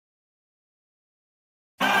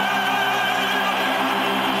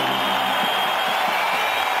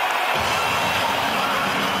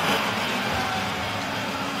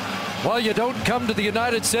Well, you don't come to the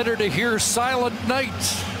United Center to hear Silent Night.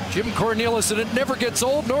 Jim Cornelius, and it never gets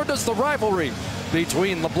old, nor does the rivalry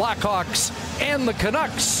between the Blackhawks and the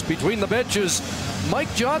Canucks. Between the benches,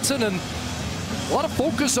 Mike Johnson, and a lot of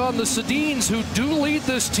focus on the Sedins, who do lead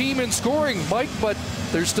this team in scoring, Mike, but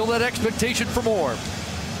there's still that expectation for more.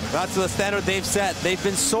 That's the standard they've set. They've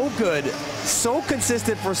been so good, so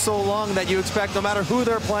consistent for so long that you expect no matter who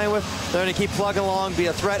they're playing with, they're going to keep plugging along, be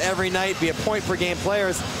a threat every night, be a point-per-game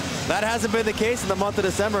players. That hasn't been the case in the month of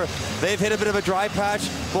December. They've hit a bit of a dry patch,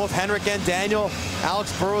 both Henrik and Daniel.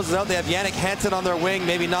 Alex Burrows is out. They have Yannick Hansen on their wing,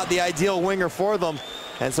 maybe not the ideal winger for them.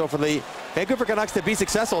 And so for the Vancouver Canucks to be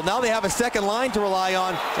successful, now they have a second line to rely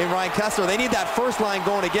on in Ryan Kessler. They need that first line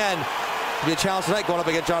going again. It'll be a challenge tonight going up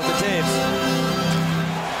against Jonathan Toews.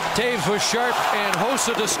 Toews was sharp and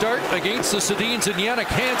Hossa to start against the Sedins and Yannick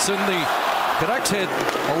Hansen. The Canucks had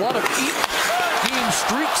a lot of game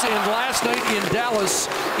streaks in last night in Dallas.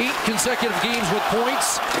 8 consecutive games with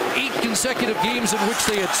points, 8 consecutive games in which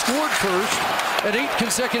they had scored first, and 8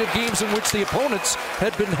 consecutive games in which the opponents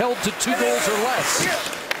had been held to 2 goals or less.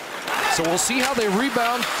 So we'll see how they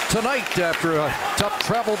rebound tonight after a tough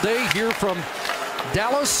travel day here from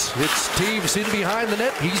Dallas. It's Toews in behind the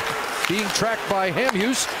net. He's being tracked by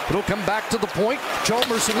Hamhuis. It'll come back to the point.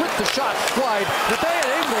 Chalmerson with the shot wide. The bad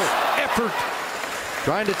angle effort.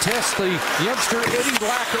 Trying to test the youngster Eddie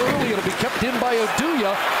Lack early. It'll be kept in by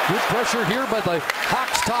Oduya. Good pressure here by the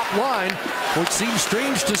Hawks top line, which seems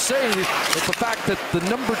strange to say with the fact that the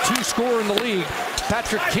number 2 scorer in the league,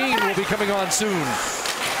 Patrick Kane, will be coming on soon.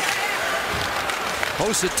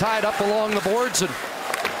 Hossa tied up along the boards, and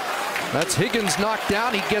that's Higgins knocked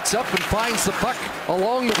down. He gets up and finds the puck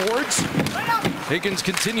along the boards. Higgins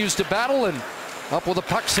continues to battle, and up with the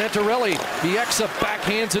puck, Santorelli. Bieksa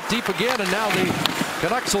backhands it deep again, and now the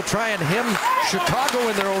Canucks will try and hem Chicago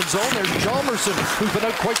in their own zone. There's Chalmerson, who's been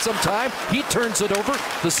out quite some time. He turns it over.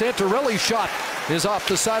 The Santorelli shot is off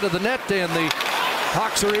the side of the net, and the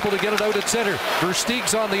Hawks are able to get it out at center.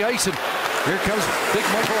 Versteeg's on the ice, and here comes big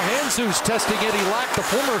Michael Handzus testing Eddie Lack, the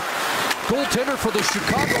former goaltender for the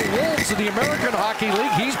Chicago Wolves in the American Hockey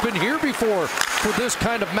League. He's been here before for this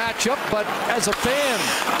kind of matchup, but as a fan,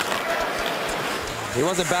 he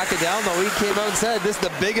wasn't backing down, though. He came out and said this is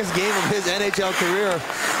the biggest game of his NHL career.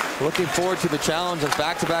 Looking forward to the challenge of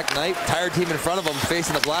back-to-back night. Tired team in front of him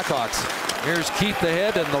facing the Blackhawks. Here's Keith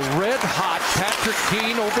ahead, and the red-hot Patrick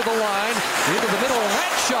Kane over the line into the middle. And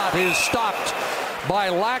that shot is stopped by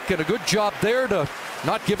Lack, and a good job there to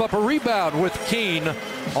not give up a rebound with Kane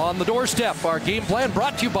on the doorstep. Our game plan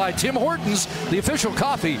brought to you by Tim Hortons, the official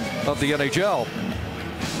coffee of the NHL.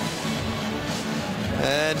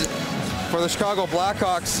 And for the Chicago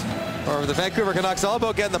Blackhawks, or the Vancouver Canucks, all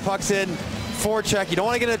about getting the pucks in, forecheck. You don't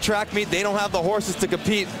want to get in a track meet. They don't have the horses to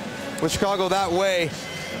compete with Chicago that way.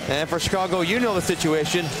 And for Chicago, you know the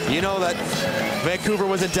situation. You know that Vancouver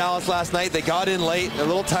was in Dallas last night. They got in late. They're a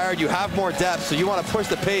little tired. You have more depth, so you want to push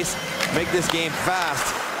the pace, make this game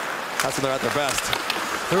fast. That's when they're at their best.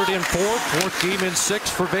 3rd and 4, 4th game in 6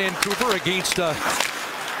 for Vancouver against a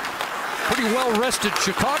pretty well-rested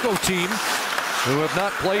Chicago team who have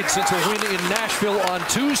not played since a win in Nashville on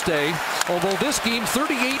Tuesday, although this game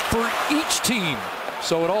 38 for each team.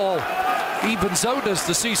 So it all evens out as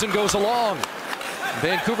the season goes along.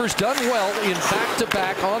 Vancouver's done well in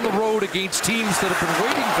back-to-back on the road against teams that have been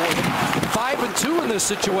waiting for them. 5-2 in this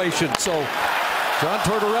situation. So John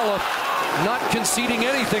Tortorella not conceding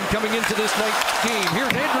anything coming into this night's game. Here's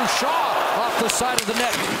Andrew Shaw off the side of the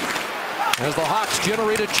net. As the Hawks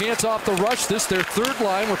generate a chance off the rush, this their 3rd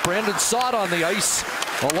line with Brandon Saad on the ice,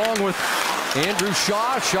 along with Andrew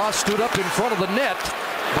Shaw. Shaw stood up in front of the net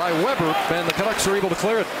by Weber, and the Canucks are able to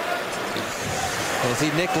clear it. And see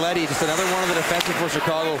Nick Leddy, just another one of the defensive for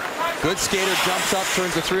Chicago. Good skater, jumps up,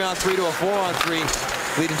 turns a 3-on-3 to a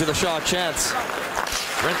 4-on-3, leading to the Shaw chance.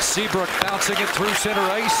 Brent Seabrook bouncing it through center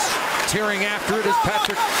ice. Tearing after it is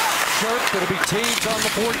Patrick Sharp. It'll be Toews on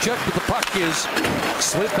the forecheck, but the puck is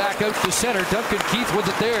slid back out to center. Duncan Keith with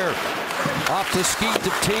it there. Off the skate to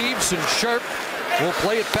Toews, and Sharp will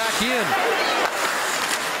play it back in.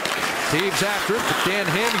 Toews after it, but Dan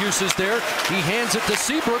Hamhuis is there. He hands it to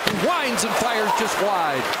Seabrook, who winds and fires just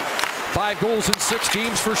wide. 5 goals in 6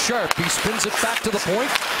 games for Sharp. He spins it back to the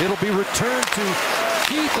point. It'll be returned to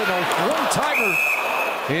Keith, and a one-timer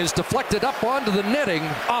is deflected up onto the netting,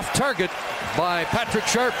 off target by Patrick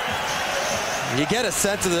Sharp. You get a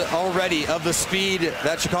sense of already of the speed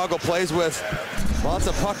that Chicago plays with. Lots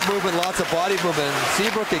of puck movement, lots of body movement.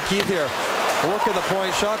 Seabrook and Keith here working the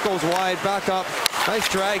point. Shot goes wide, back up. Nice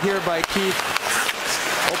drag here by Keith.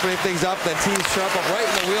 Opening things up, then tees Sharp up right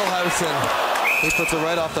in the wheelhouse, and he puts it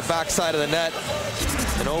right off the backside of the net.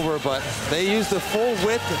 and over, but they use the full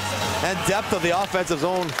width and depth of the offensive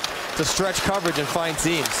zone to stretch coverage and find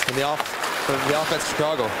seams in the offense of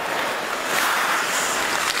Chicago.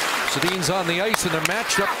 Sedin's on the ice, and they're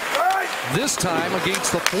matched up this time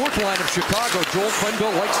against the fourth line of Chicago. Joel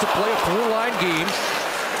Quenneville likes to play a four-line game,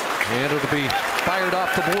 and it'll be fired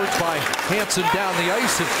off the boards by Hansen down the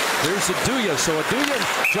ice, and there's Aduya. So Aduya and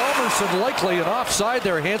Hjalmarsson likely an offside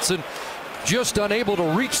there. Hansen just unable to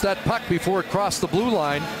reach that puck before it crossed the blue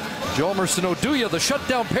line. Hjalmarsson, Aduya, the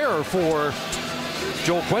shutdown pair for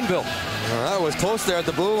Joel Quenneville. That was close there at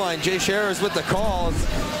the blue line. Jay Scherer's with the call.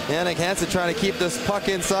 Yannick Hansen trying to keep this puck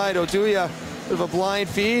inside. Aduya, bit of a blind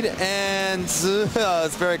feed, and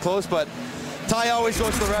it's very close, but tie always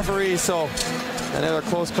goes to the referee, so another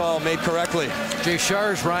close call made correctly. Jay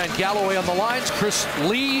Scherer's, Ryan Galloway on the lines, Chris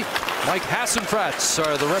Lee, Mike Hassenfratz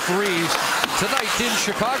are the referees tonight in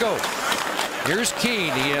Chicago. Here's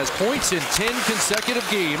Kane. He has points in 10 consecutive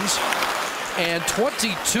games and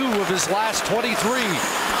 22 of his last 23.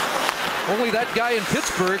 Only that guy in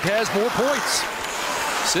Pittsburgh has more points.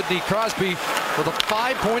 Sidney Crosby with a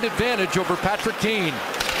 5-point advantage over Patrick Kane.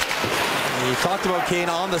 You talked about Kane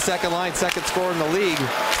on the second line, second scorer in the league.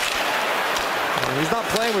 And he's not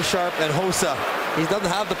playing with Sharp and Hossa. He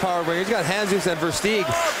doesn't have the power play. He's got Jesus and Versteeg.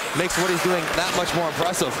 Makes what he's doing that much more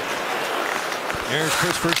impressive. There's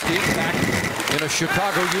Chris Versteeg back in a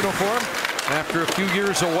Chicago uniform. After a few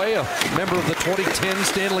years away, a member of the 2010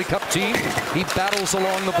 Stanley Cup team. He battles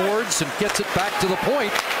along the boards and gets it back to the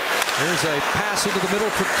point. There's a pass into the middle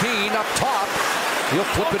for Kane up top. He'll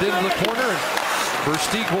flip it into the corner, and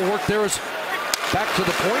Versteeg will work there as back to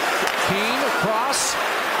the point. Kane across.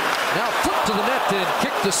 Now flipped to the net and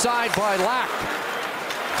kicked aside by Lack.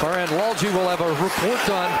 Farhan Lalji will have a report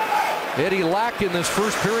on Eddie Lack in this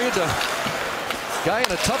first period. Guy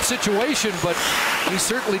in a tough situation, but he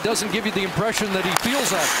certainly doesn't give you the impression that he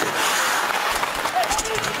feels that.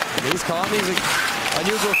 He's calm. He's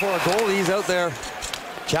unusual for a goalie. He's out there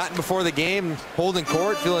chatting before the game, holding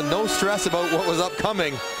court, feeling no stress about what was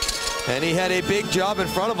upcoming. And he had a big job in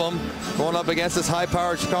front of him going up against this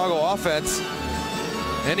high-powered Chicago offense.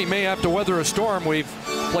 And he may have to weather a storm. We've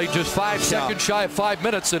played just 5 seconds shy of 5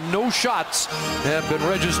 minutes, and no shots have been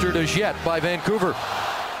registered as yet by Vancouver.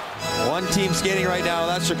 One team skating right now,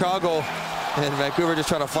 that's Chicago, and Vancouver just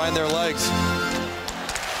trying to find their legs.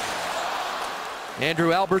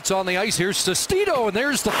 Andrew Albert's on the ice. Here's Sestito, and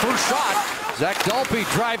there's the first shot. Zach Dalpe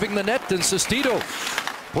driving the net, and Sestito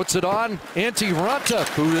puts it on Antti Raanta,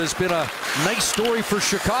 who has been a nice story for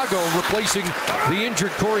Chicago, replacing the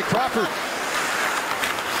injured Corey Crawford.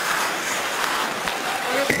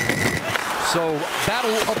 So,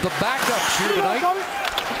 battle of the backups here tonight.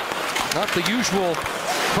 Not the usual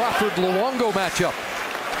Crawford-Luongo matchup.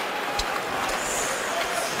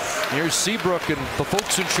 Here's Seabrook, and the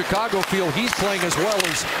folks in Chicago feel he's playing as well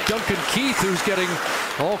as Duncan Keith, who's getting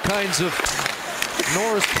all kinds of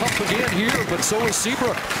Norris puff again here, but so is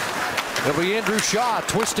Seabrook. It'll be Andrew Shaw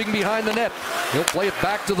twisting behind the net. He'll play it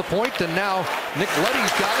back to the point, and now Nick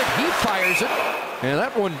Leddy's got it. He fires it, and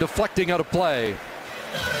that one deflecting out of play.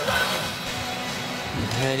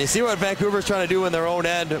 And you see what Vancouver's trying to do in their own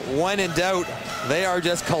end. When in doubt, they are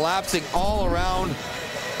just collapsing all around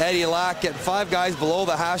Eddie Lack, getting 5 guys below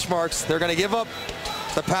the hash marks. They're going to give up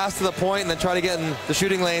the pass to the point and then try to get in the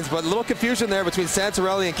shooting lanes. But a little confusion there between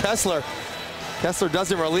Santorelli and Kessler. Kessler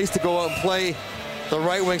doesn't release to go out and play the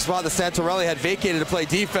right wing spot that Santorelli had vacated to play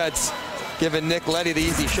defense, giving Nick Leddy the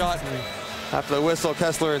easy shot. And after the whistle,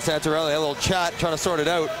 Kessler and Santorelli had a little chat trying to sort it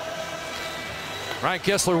out. Ryan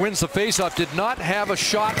Kessler wins the faceoff. Did not have a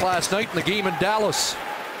shot last night in the game in Dallas.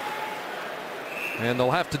 And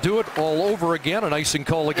they'll have to do it all over again. An icing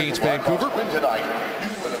call against Vancouver. We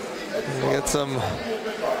get some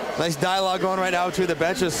nice dialogue going right now between the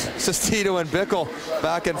benches. Sestito and Bickle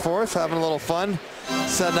back and forth, having a little fun,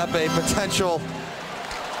 setting up a potential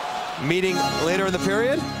meeting later in the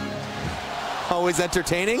period. Always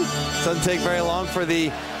entertaining. Doesn't take very long for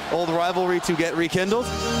the old rivalry to get rekindled.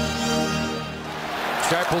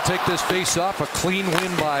 Sharp will take this face-off. A clean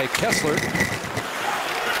win by Kessler.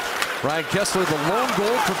 Ryan Kessler, the lone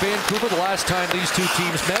goal for Vancouver. The last time these two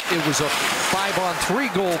teams met, it was a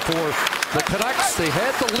 5-on-3 goal for the Canucks. They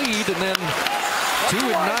had the lead, and then 2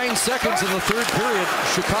 and 9 seconds in the third period,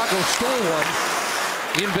 Chicago stole one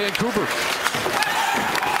in Vancouver.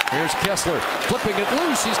 Here's Kessler, flipping it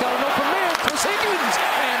loose. He's got an open man. Chris Higgins,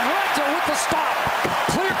 and Raanta with the stop.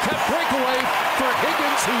 Clear-cut breakaway for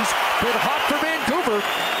Higgins, who's been hot for Vancouver.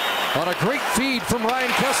 On a great feed from Ryan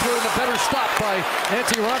Kessler and a better stop by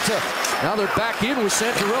Antti Raanta. Now they're back in with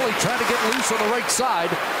Santorelli trying to get loose on the right side.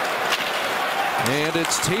 And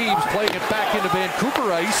it's Taves playing it back into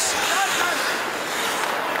Vancouver ice.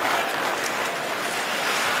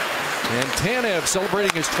 And Tanev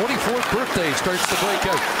celebrating his 24th birthday starts the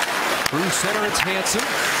breakout. Through center, it's Hansen.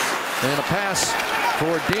 And a pass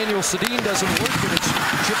for Daniel Sedin doesn't work, and it's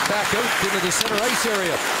chipped back out into the center ice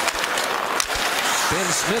area. Ben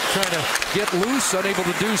Smith trying to get loose, unable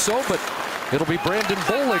to do so, but it'll be Brandon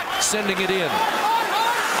Bollig sending it in.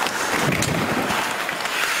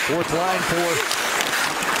 Fourth line for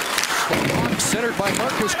the Hawks, centered by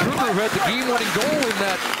Marcus Kruger, who had the game-winning goal in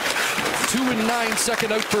that 2-9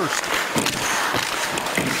 outburst.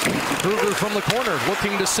 Kruger from the corner,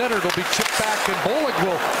 looking to center. It'll be chipped back, and Bollig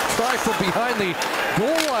will try from behind the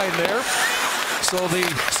goal line there. So the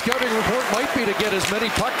scouting report might be to get as many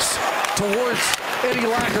pucks towards Eddie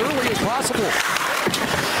Lack early as possible.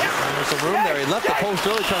 There's some room there. He left the post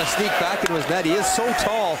early, trying to sneak back into his net. He is so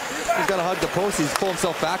tall. He's got to hug the post. He's pulled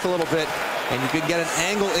himself back a little bit, and you can get an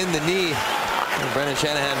angle in the knee. And Brendan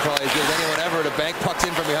Shanahan probably as good as anyone ever to bank pucks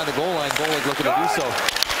in from behind the goal line. Bollig looking to do so.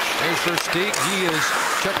 There's Versteeg. He is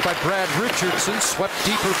checked by Brad Richardson. Swept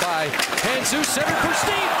deeper by Hansu. Center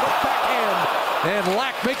Versteeg. Backhand. And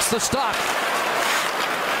Lack makes the stop.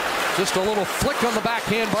 Just a little flick on the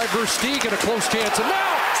backhand by Versteeg and a close chance. And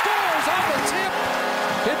now scores off the tip.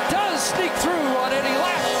 It does sneak through on Eddie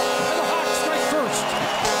Lack. And the Hawks strike first.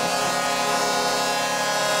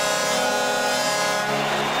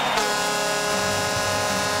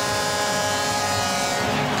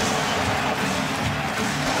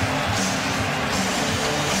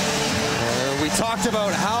 We talked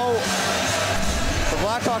about how the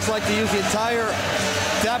Blackhawks like to use the entire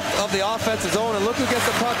depth of the offensive zone, and look who gets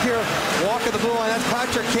the puck here, walking the blue line. That's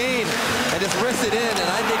Patrick Kane, and just wrists it in, and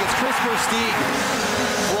I think it's Chris Versteeg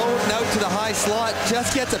floating out to the high slot,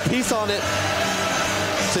 just gets a piece on it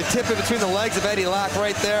to tip it between the legs of Eddie Lack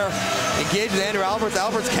right there. Engaged with Andrew Alberts.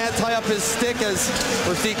 Alberts can't tie up his stick as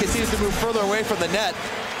Versteeg continues to move further away from the net,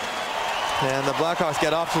 and the Blackhawks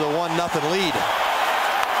get off to the 1-0 lead.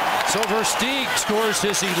 So Versteeg scores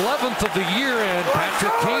his 11th of the year, and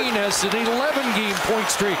Patrick Kane has an 11-game point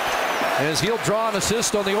streak as he'll draw an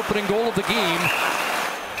assist on the opening goal of the game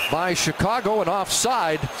by Chicago, and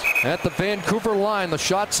offside at the Vancouver line. The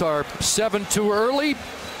shots are 7 too early,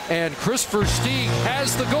 and Chris Versteeg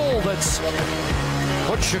has the goal that's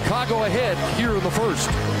put Chicago ahead here in the first.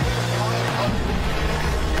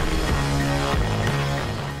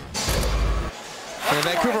 And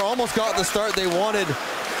Vancouver almost got the start they wanted.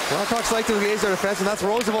 Blackhawks like to engage their defense, and that's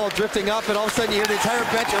Roosevelt drifting up, and all of a sudden you hear the entire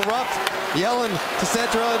bench erupt, yelling to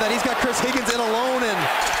Centrella that he's got Chris Higgins in alone, and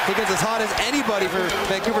Higgins as hot as anybody for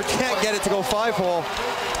Vancouver, can't get it to go 5-hole.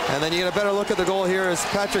 And then you get a better look at the goal here as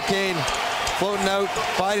Patrick Kane floating out,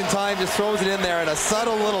 biding time, just throws it in there, and a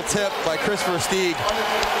subtle little tip by Chris Versteeg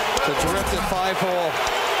to drift it 5-hole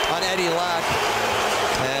on Eddie Lack.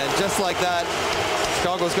 And just like that,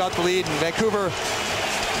 Chicago's got the lead, and Vancouver,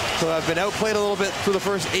 who have been outplayed a little bit through the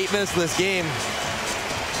first 8 minutes of this game,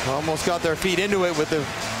 almost got their feet into it with the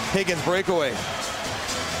Higgins breakaway.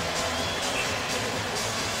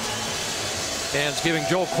 Fans giving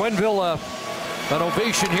Joel Quenneville an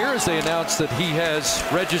ovation here as they announce that he has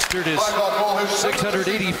registered his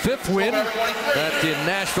 685th win in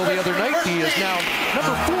Nashville the other night. He is now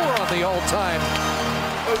number 4 on the all-time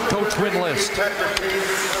coach win list.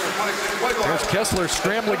 There's Kessler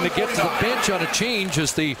scrambling to get to the bench on a change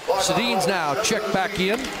as the Sedins now check back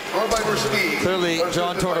in. Clearly,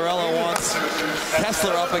 John Tortorella wants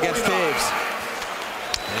Kessler up against Taves.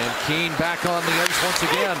 And Keane back on the ice once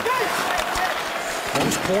again.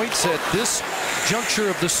 Most points at this juncture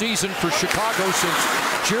of the season for Chicago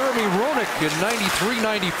since Jeremy Roenick in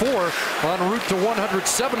 93-94, en route to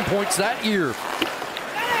 107 points that year.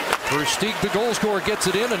 Versteeg, the goal scorer, gets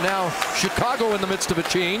it in, and now Chicago in the midst of a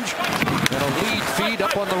change. And a lead feed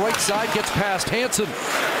up on the right side gets past Hansen.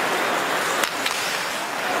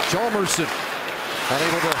 Chalmerson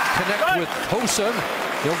unable to connect with Hossa.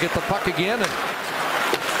 He'll get the puck again and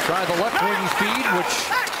try the left wing feed, which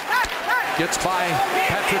gets by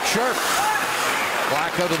Patrick Sharp.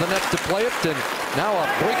 Black out of the net to play it, and now a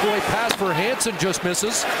breakaway pass for Hansen just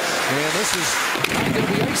misses. And this is not going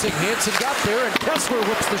to be icing. Hansen got there, and Kessler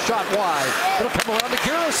whips the shot wide. It'll come around to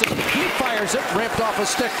Garrison. He fires it, ramped off a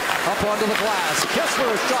stick up onto the glass. Kessler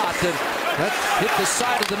a shot, and that hit the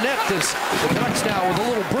side of the net as the Canucks now with a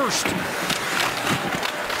little burst.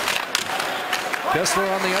 Kessler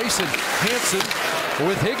on the ice, and Hansen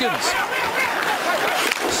with Higgins.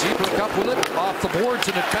 Seabrook up with it, off the boards,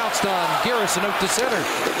 and it bounced on Garrison out to center.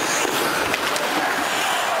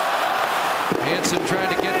 Hansen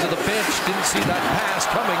trying to get to the bench, didn't see that pass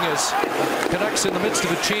coming as Canucks in the midst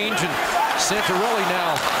of a change, and Santorelli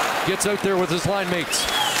now gets out there with his line mates.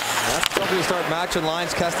 That's something to start matching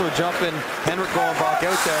lines. Kessler jumping, Henrik going back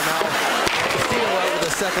out there now. Steele out with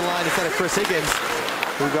the second line instead of Chris Higgins,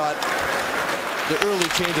 who got the early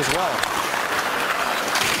change as well.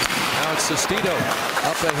 Now it's Sestito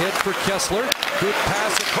up ahead for Kessler. Good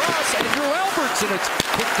pass across, Andrew Alberts, and it's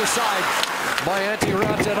kicked aside by Antti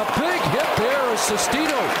Raanta. And a big hit there as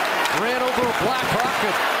Sestito ran over a Blackhawk.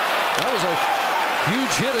 And that was a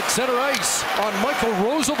huge hit at center ice on Michael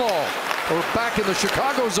Roosevelt, or back in the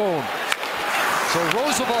Chicago zone. So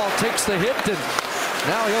Roosevelt takes the hit, and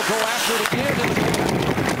now he'll go after it again.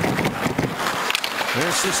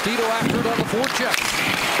 There's Sestito after it on the forecheck.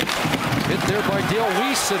 Hit there by Dale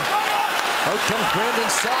Weiss, and out comes Brandon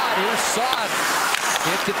Saad. Here's Saad.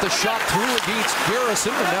 Can't get the shot through against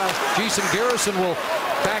Garrison, and now Jason Garrison will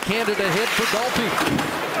backhand it ahead for Dalpe.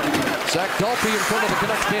 Zach Dalpe in front of the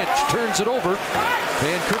Canucks bench, turns it over.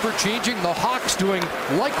 Vancouver changing, the Hawks doing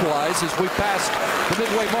likewise as we pass the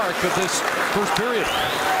midway mark of this first period.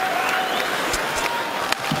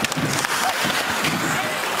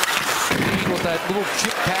 With that little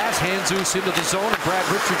chip pass, Jesus into the zone, and Brad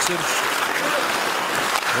Richardson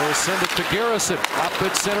will send it to Garrison up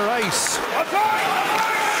at center ice.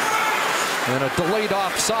 And a delayed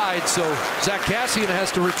offside, so Zach Kassian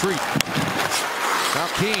has to retreat. Now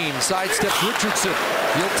Kane sidesteps Richardson.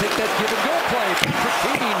 He'll take that give and go play for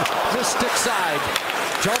Kane, the stick side.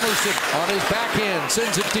 Chalmerson on his backhand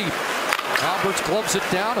sends it deep. Alberts gloves it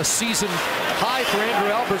down. A season high for Andrew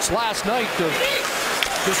Alberts last night of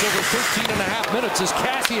just over 13 and a half minutes as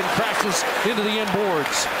Kassian crashes into the end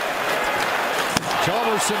boards.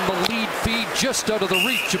 Chalmerson the lead feed just out of the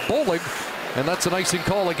reach of Bowling, and that's an icing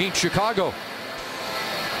call against Chicago.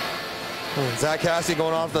 Zach Kassian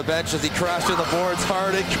going off the bench as he crashed in the boards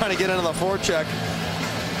hard, trying to get into the forecheck.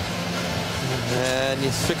 And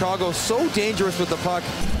Chicago's so dangerous with the puck.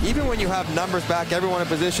 Even when you have numbers back, everyone in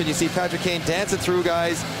position, you see Patrick Kane dancing through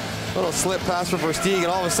guys. Little slip pass for Versteeg, and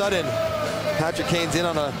all of a sudden, Patrick Kane's in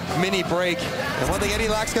on a mini break. And one thing Eddie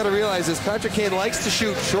Lack's got to realize is Patrick Kane likes to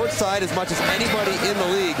shoot short side as much as anybody in the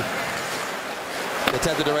league. They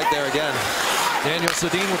attempted it right there again. Daniel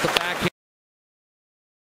Sedin with the backhand.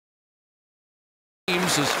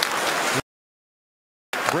 Is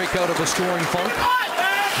break out of a scoring funk.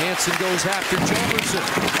 Hansen goes after Chalmerson.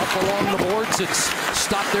 Up along the boards. It's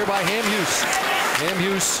stopped there by Hamhuis.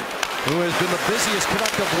 Hamhuis, who has been the busiest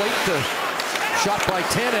Canuck of late. The shot by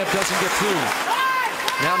Tanev doesn't get through.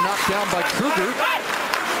 Now knocked down by Kruger.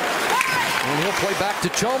 And he'll play back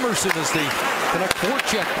to Chalmerson as the Canuck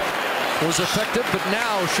forecheck was effective, but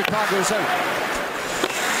now Chicago's out.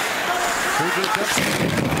 Kruger gets a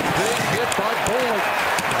big hit by Bowling.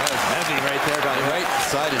 That was heavy right there, got right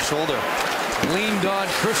side his shoulder. Leaned on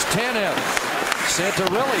Chris Tanev.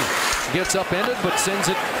 Santorelli gets upended, but sends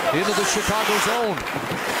it into the Chicago zone.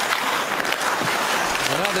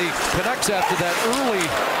 And now the Canucks, after that early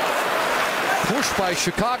push by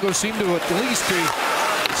Chicago, seem to at least be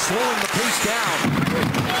slowing the pace down.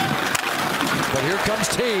 But here comes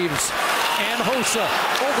Taves and Hossa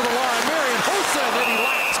over the line. Marian Hossa, and Eddie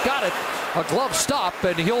Lack's got it. A glove stop,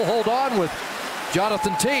 and he'll hold on with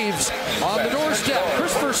Jonathan Taves on the doorstep.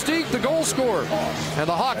 Chris Versteeg, the goal scorer. And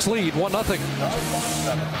the Hawks lead 1-0.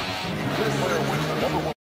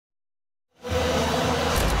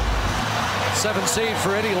 Seven saves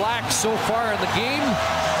for Eddie Lack so far in the game.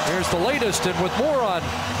 Here's the latest, and with more on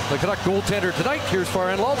the Canuck goaltender tonight, here's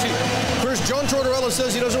Farhan Lalji. First, John Tortorella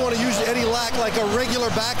says he doesn't want to use Eddie Lack like a regular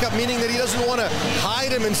backup, meaning that he doesn't want to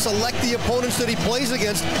hide him and select the opponents that he plays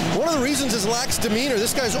against. One of the reasons is Lack's demeanor.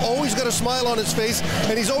 This guy's always got a smile on his face,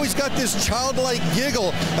 and he's always got this childlike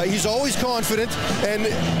giggle. He's always confident, and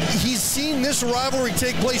he's seen this rivalry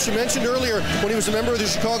take place. You mentioned earlier when he was a member of the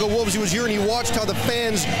Chicago Wolves, he was here and he watched how the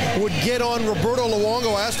fans would get on Roberto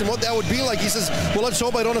Luongo. I asked him what that would be like. He says, well, let's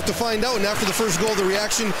hope I don't have to find out. And after the first goal, the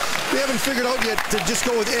reaction, we haven't figured out yet to just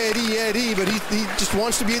go with Eddie, but he just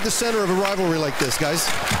wants to be at the center of a rivalry like this, guys.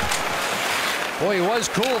 Boy, he was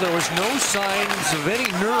cool. There was no signs of any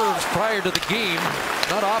nerves prior to the game.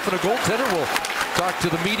 Not often a goaltender will talk to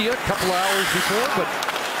the media a couple of hours before, but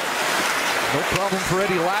no problem for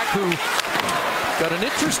Eddie Lack, who got an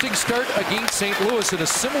interesting start against St. Louis in a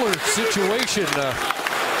similar situation.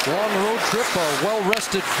 Long road trip, a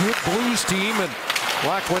well-rested, good Blues team, and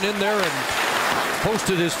Lack went in there and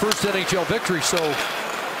posted his first NHL victory, so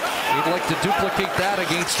he'd like to duplicate that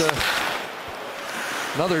against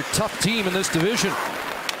another tough team in this division.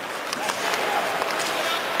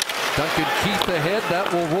 Duncan Keith ahead.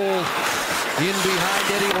 That will roll in behind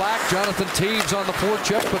Eddie Lack. Jonathan Taves on the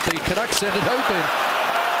forecheck, but the Canucks send it out. And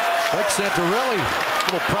Mike Santorelli,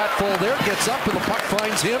 little pratfall there, gets up and the puck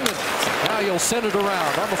finds him, and now he'll send it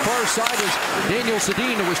around. On the far side is Daniel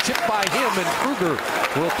Sedin, who was chipped by him, and Kruger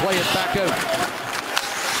will play it back out.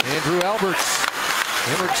 Andrew Alberts,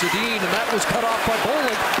 Henrik Sedin, and that was cut off by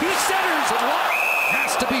Bollig. He centers, and Lack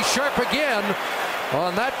has to be sharp again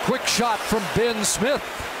on that quick shot from Ben Smith.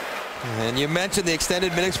 And you mentioned the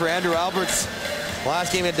extended minutes for Andrew Alberts.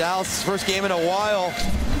 Last game in Dallas, first game in a while.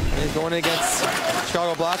 He's going against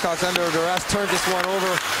Chicago Blackhawks under duress. Turns this one over.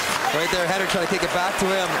 Right there, Henrik trying to kick it back to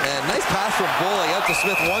him. And nice pass from Bollig out to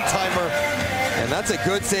Smith, one-timer. And that's a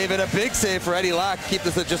good save and a big save for Eddie Lack. Keep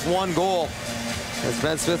this at just one goal. As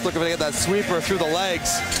Ben Smith looking to get that sweeper through the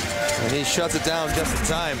legs. And he shuts it down just in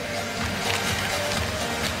time.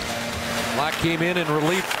 Lack came in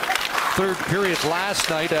relief third period last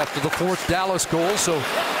night after the fourth Dallas goal. So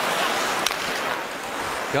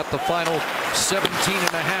got the final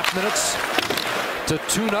 17.5 minutes to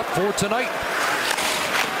tune up for tonight.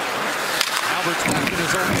 Alberts back in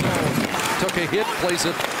his own zone. Took a hit, plays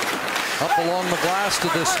it up along the glass to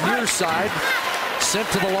this near side. Sent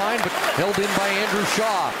to the line, but held in by Andrew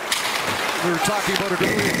Shaw. We were talking about it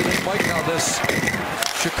earlier today, Mike, how this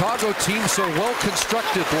Chicago team so well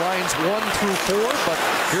constructed, lines 1 through 4, but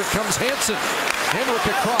here comes Hansen. Henrik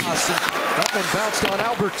across, and that one bounced on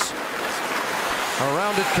Alberts.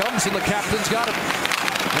 Around it comes, and the captain's got it.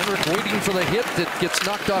 Henrik waiting for the hit that gets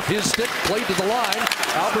knocked off his stick, played to the line.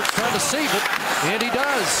 Alberts trying to save it, and he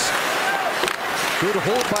does. Good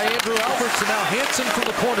hold by Andrew Alberts, and now Hansen from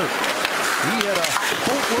the corner. He had a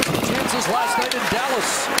boatload of chances last night in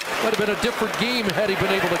Dallas. Might have been a different game had he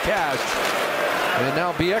been able to cash. And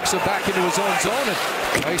now Bieksa back into his own zone,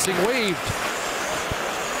 and icing waved.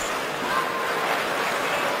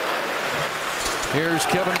 Here's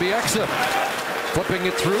Kevin Bieksa. Flipping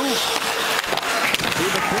it through.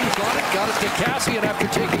 David Booth on it. Got it to Cassian after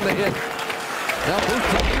taking the hit. Now Booth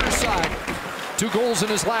to the near side. 2 goals in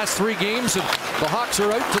his last 3 games, and the Hawks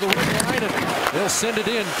are out to the red line, and they'll send it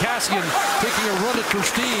in. Cassian taking a run at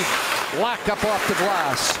Versteeg. Lack up off the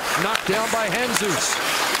glass. Knocked down by Jesus.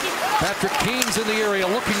 Patrick Kane's in the area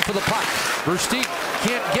looking for the puck. Versteeg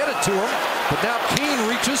can't get it to him, but now Kane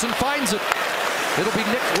reaches and finds it. It'll be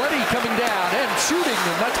Nick Leddy coming down and shooting,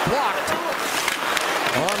 and that's blocked.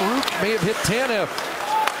 En route, may have hit Tanev.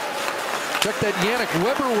 Check that Yannick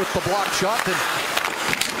Weber with the block shot, and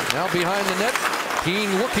now behind the net.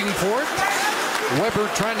 Keane looking for it. Weber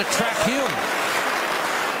trying to track him.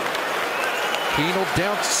 Keane will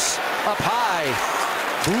bounce up high.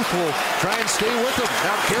 Booth will try and stay with him.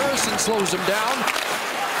 Now Garrison slows him down.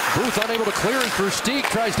 Booth unable to clear it. Versteeg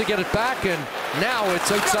tries to get it back, and now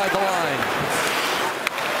it's outside the line.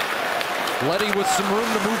 Leddy with some room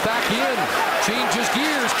to move back in. Changes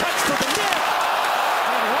gears. Cuts to the net.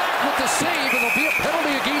 And Lack with the save, and there'll be a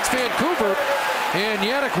penalty against Vancouver. And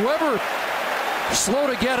Yannick Weber slow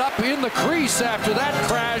to get up in the crease after that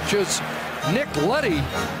crash as Nick Leddy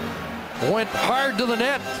went hard to the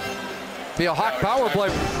net. Be a Hawk power play.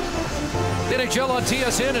 NHL on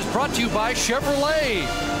TSN is brought to you by Chevrolet.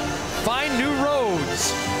 Find new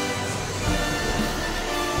roads.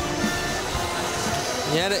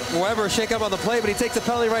 Yannick Weber shake up on the play, but he takes a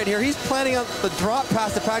penalty right here. He's planning on the drop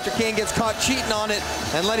pass to Patrick Kane, gets caught cheating on it,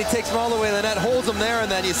 and Leddy takes him all the way to the net, holds him there,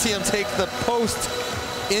 and then you see him take the post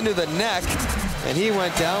into the neck. And he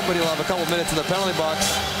went down, but he'll have a couple minutes in the penalty box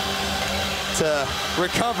to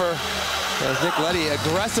recover. As Nick Leddy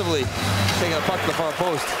aggressively taking a puck to the far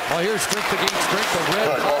post. Well, here's strength against strength.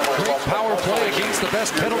 A great power play against the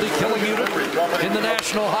best penalty killing unit in the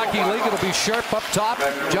National Hockey League. It'll be sharp up top.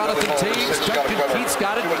 Jonathan Taves, Duncan Keith's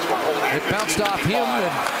got it. It bounced off him and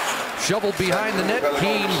shoveled behind the net.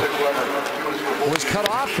 Keane was cut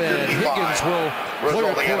off, and Higgins will clear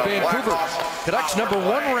it for Vancouver. Canucks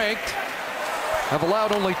 #1 ranked. Have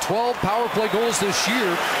allowed only 12 power play goals this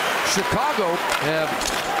year. Chicago have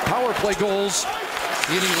power play goals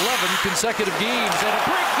in 11 consecutive games. And a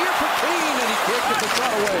break here for Kane, and he can't get the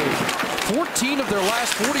shot away. 14 of their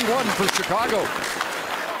last 41 for Chicago.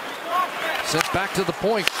 Sent back to the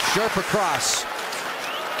point, sharp across.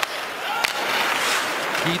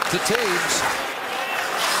 Keith to Taves.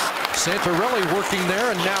 Santorelli working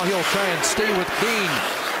there, and now he'll try and stay with Kane.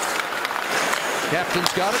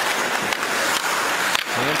 Captain's got it.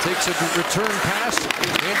 And takes a return pass.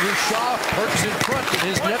 Andrew Shaw parks in front, and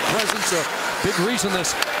his net presence a big reason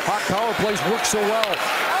this Hawk power plays work so well.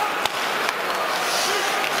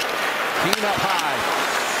 Keane up high.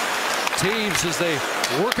 Taves as they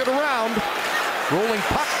work it around. Rolling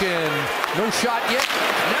puck and no shot yet.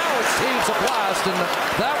 Now it saves a blast, and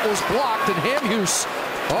that was blocked, and Hamhuis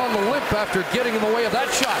on the limp after getting in the way of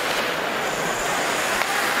that shot.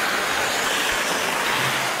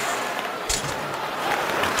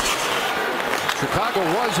 Chicago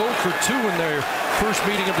was 0 for 2 in their first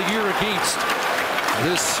meeting of the year against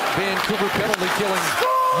this Vancouver penalty-killing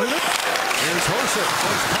unit. Here's Hossa,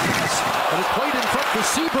 nice pass, and it's played in front for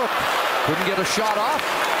Seabrook. Couldn't get a shot off,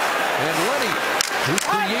 and Lenny, who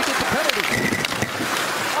created the penalty.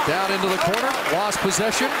 Down into the corner, lost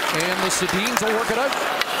possession, and the Sedins will work it out.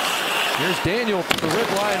 Here's Daniel to the red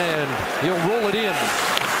line, and he'll roll it in.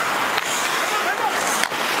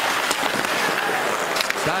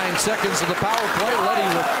 9 seconds of the power play. Letty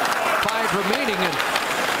with 5 remaining, and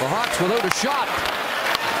the Hawks without a shot.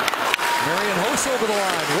 Marian Hossa over the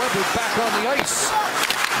line. Weber back on the ice.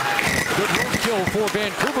 Good roadkill for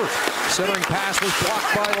Vancouver. Centering pass was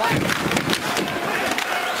blocked by Lack.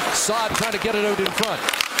 Saad trying to get it out in front.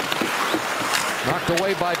 Knocked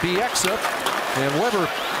away by Bieksa, and Weber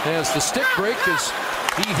has the stick break as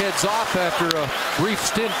he heads off after a brief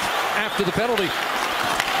stint after the penalty.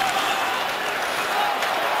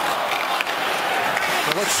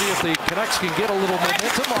 Well, let's see if the Canucks can get a little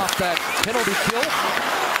momentum off that penalty kill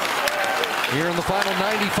here in the final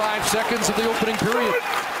 95 seconds of the opening period.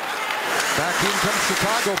 Back in comes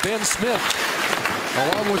Chicago. Ben Smith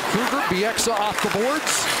along with Kruger. Bieksa off the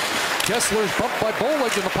boards. Kessler's bumped by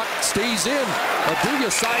Bollig, and the puck stays in. Aduya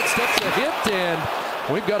sidesteps a hit, and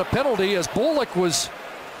we've got a penalty as Bollig was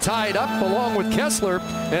tied up along with Kessler,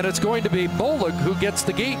 and it's going to be Bollig who gets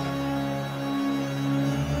the gate.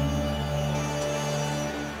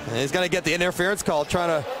 And he's going to get the interference call, trying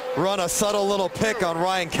to run a subtle little pick on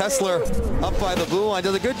Ryan Kessler up by the blue line.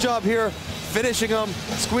 Does a good job here finishing him,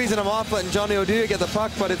 squeezing him off, letting Johnny Oduya get the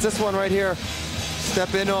puck, but it's this one right here.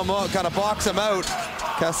 Step into him, kind of box him out.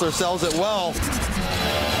 Kessler sells it well.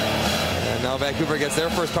 And now Vancouver gets their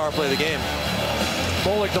first power play of the game.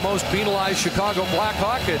 Bollig, the most penalized Chicago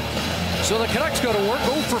Blackhawk, and so the Canucks go to work.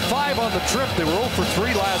 0 for 5 on the trip. They were 0 for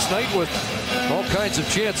 3 last night with all kinds of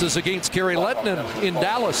chances against Kerry Lettinen in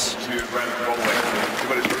Dallas.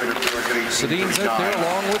 Sedin's out there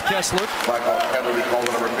along with Kessler.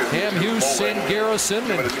 Hamhuis and Garrison,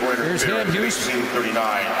 and here's Hamhuis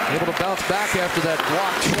able to bounce back after that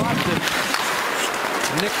blocked shot that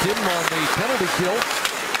nicked him on the penalty kill.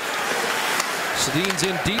 Sedin's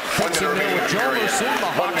in deep, puts him there with Jalmerson.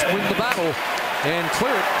 The Hawks win the battle and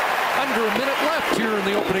clear it. Under a minute left here in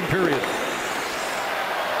the opening period.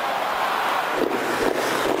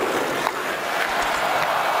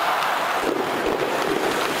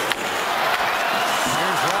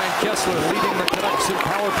 Here's Ryan Kessler leading the Canucks in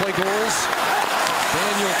power play goals.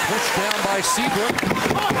 Daniel pushed down by Seabrook.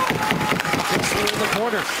 Kessler in the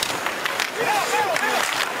corner.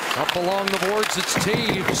 Up along the boards, it's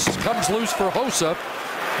Taves. Comes loose for Hossa,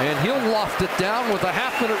 and he'll loft it down with a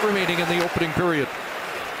half-minute remaining in the opening period.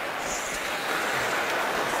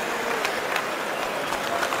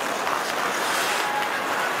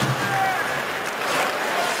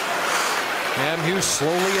 Hamhuis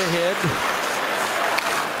slowly ahead.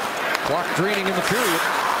 Clock draining in the period.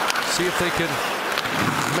 See if they can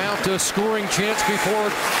mount a scoring chance before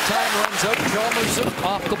time runs out. Jalmerson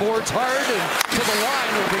off the boards hard and to the line.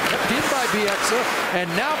 Will be kept in by Bieksa and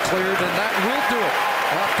now cleared, and that will do it.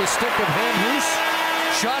 Off the stick of Hamhuis.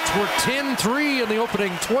 Shots were 10-3 in the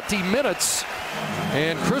opening 20 minutes.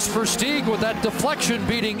 And Chris Versteeg with that deflection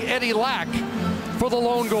beating Eddie Lack for the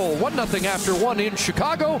lone goal. 1-0 after 1 in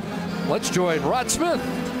Chicago. Let's join Rod Smith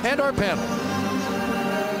and our panel.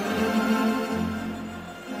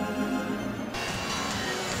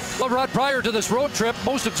 Well, Rod, prior to this road trip,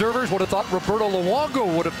 most observers would have thought Roberto Luongo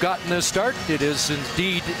would have gotten this start. It is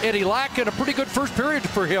indeed Eddie Lack, and a pretty good first period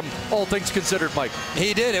for him, all things considered, Mike.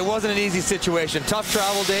 He did. It wasn't an easy situation. Tough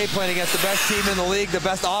travel day, playing against the best team in the league, the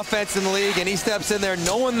best offense in the league, and he steps in there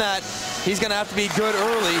knowing that he's going to have to be good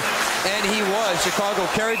early, and he was. Chicago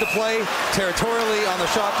carried the play territorially on the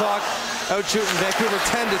shot clock, out shooting Vancouver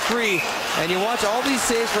 10-3, and you watch all these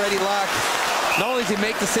saves for Eddie Lack. Not only did he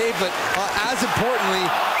make the save, but as importantly,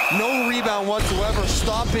 no rebound whatsoever,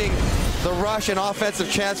 stopping the rush and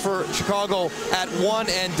offensive chance for Chicago at one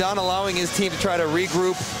and done, allowing his team to try to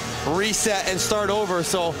regroup, reset, and start over.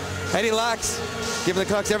 So Eddie Lack's giving the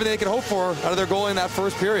Canucks everything they can hope for out of their goal in that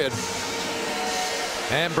first period.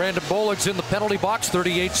 And Brandon Bollig's in the penalty box,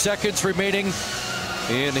 38 seconds remaining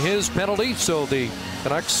in his penalty. So the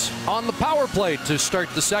Canucks on the power play to start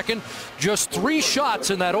the second. Just 3 shots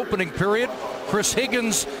in that opening period. Chris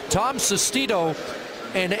Higgins, Tom Sestito,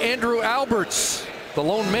 and Andrew Alberts, the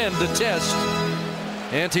lone men to test.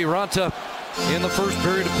 Antti Ranta in the first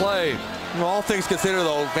period of play. Well, all things considered,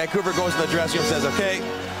 though, Vancouver goes to the dressing room and says, okay,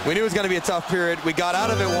 we knew it was going to be a tough period. We got out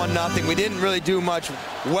of it 1-0. We didn't really do much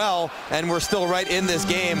well, and we're still right in this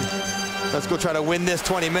game. Let's go try to win this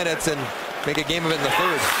 20 minutes and make a game of it in the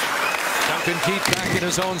third. Duncan Keith back in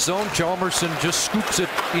his own zone. Chalmerson just scoops it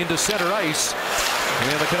into center ice.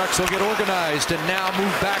 And the Canucks will get organized and now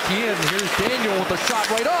move back in. Here's Daniel with a shot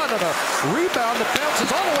right on and a rebound that bounces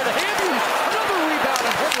all the way to Hamhuis. Another rebound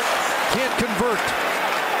and Henrik can't convert.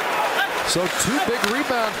 So two big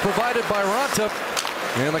rebounds provided by Ranta.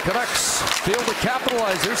 And the Canucks fail to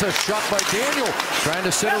capitalize. There's a shot by Daniel. Trying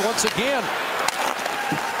to center once again.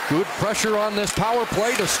 Good pressure on this power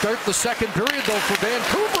play to start the second period, though, for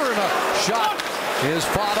Vancouver. And a shot is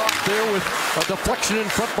fought off there with a deflection in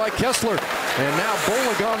front by Kessler. And now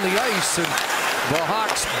Bollig on the ice. And the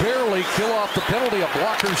Hawks barely kill off the penalty. A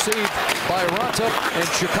blocker saved by Ranta. And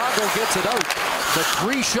Chicago gets it out. The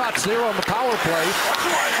three shots there on the power play.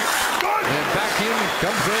 And back in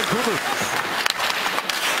comes Vancouver.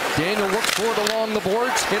 Daniel looks for it along the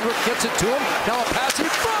boards. Henrik gets it to him. Now a pass in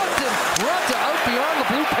front, and Ranta out beyond the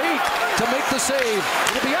blue paint to make the save.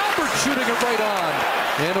 It'll be Albert shooting it right on.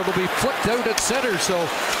 And it'll be flicked out at center. So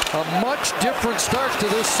a much different start to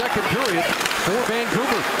this second period for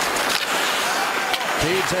Vancouver.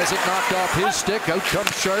 Taves has it knocked off his stick. Out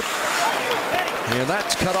comes Sharp. And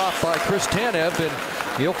that's cut off by Chris Tanev, and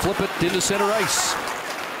he'll flip it into center ice.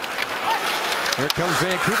 Here comes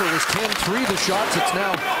Vancouver. It was 10-3 the shots. It's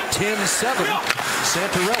now 10-7.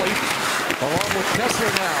 Santorelli along with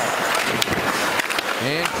Kessler now.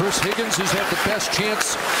 And Chris Higgins, who's had the best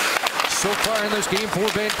chance so far in this game for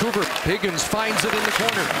Vancouver. Higgins finds it in the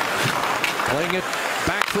corner. Playing it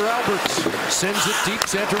back for Alberts. Sends it deep.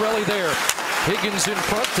 Santorelli there. Higgins in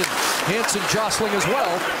front and Hansen jostling as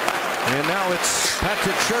well. And now it's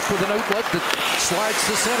Patrick Sharp with an outlet that slides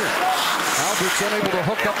to center. Albert's unable to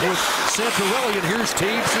hook up with Santorelli, and here's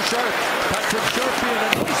Taves to Sharp. Patrick Sharp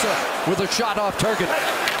and Anosa with a shot off target.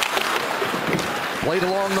 Played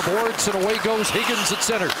along the boards, and away goes Higgins at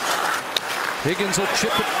center. Higgins will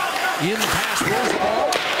chip it in past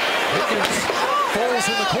Roosevelt. Higgins falls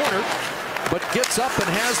in the corner, but gets up and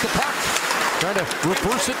has the puck. Trying to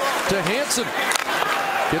reverse it to Hansen.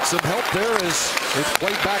 Gets some help there as it's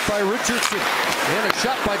played back by Richardson. And a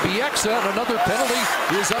shot by Bieksa, and another penalty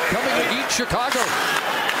is upcoming against Chicago.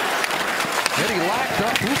 Eddie Lack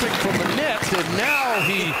not moving from the net, and now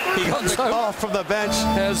he comes off from the bench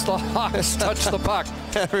as the Hawks touch the puck.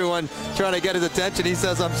 Everyone trying to get his attention. He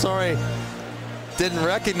says, I'm sorry, didn't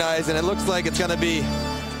recognize, and it looks like it's going to be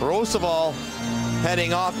Roosevelt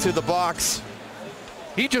heading off to the box.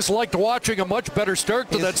 He just liked watching a much better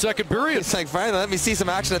start to that second period. It's like, finally, let me see some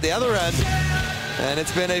action at the other end. And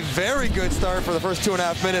it's been a very good start for the first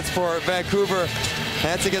 2.5 minutes for Vancouver.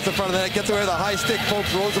 Hansen gets in front of that, gets away with a high stick,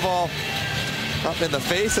 pokes Roosevelt up in the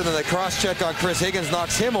face, and then the cross check on Chris Higgins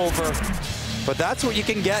knocks him over. But that's what you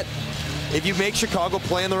can get if you make Chicago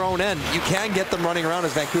play in their own end. You can get them running around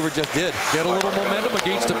as Vancouver just did. Get a little momentum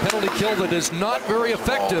against a penalty kill that is not very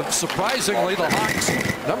effective. Surprisingly, the Hawks,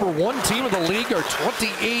 #1 team of the league, are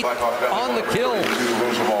 28 on the kill.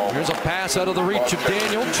 Here's a pass out of the reach of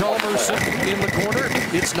Daniel. Chalmers in the corner.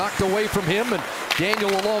 It's knocked away from him, and Daniel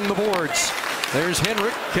along the boards. There's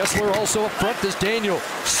Henrik. Kessler also up front as Daniel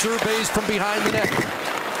surveys from behind the net.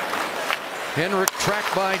 Henrik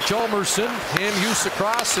tracked by Chalmerson. Hamhuis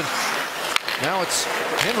across, and now it's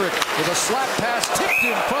Henrik with a slap pass tipped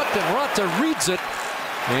in front, and Ranta reads it.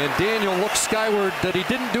 And Daniel looks skyward that he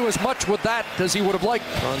didn't do as much with that as he would have liked.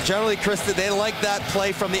 Well, generally, Chris, they like that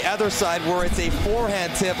play from the other side where it's a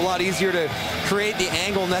forehand tip, a lot easier to create the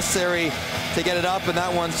angle necessary to get it up, and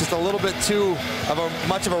that one's just a little bit too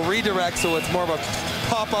much of a redirect, so it's more of a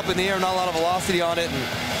pop up in the air, not a lot of velocity on it, and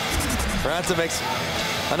Ranta makes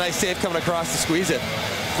a nice save coming across to squeeze it.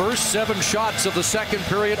 First 7 shots of the second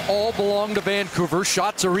period all belong to Vancouver.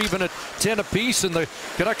 Shots are even at 10 apiece, and the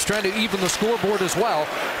Canucks trying to even the scoreboard as well.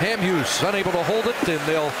 Hamhuis unable to hold it, and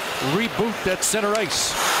they'll reboot at center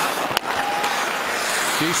ice.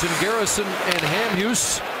 Jason Garrison and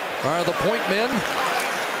Hamhuis are the point men.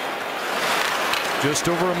 Just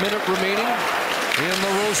over a minute remaining in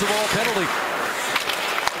the Roosevelt penalty.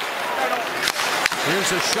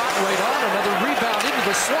 Here's a shot right on, another rebound into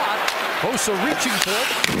the slot. Hossa reaching for it,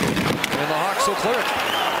 and the Hawks will clear it.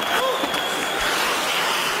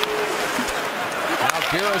 Now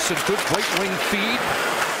Garrison, good right wing feed,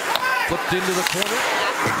 flipped into the corner,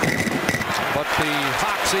 but the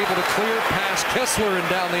Hawks able to clear past Kessler and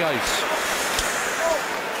down the ice.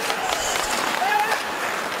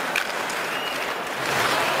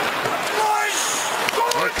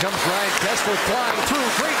 Here comes Ryan Kessler flying through.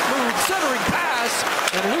 Great move, centering pass,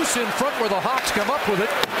 and loose in front where the Hawks come up with it.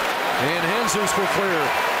 And Hanzus will clear.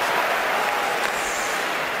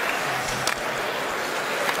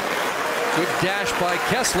 Good dash by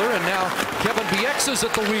Kessler, and now Kevin Bieksa's at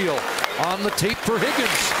the wheel. On the tape for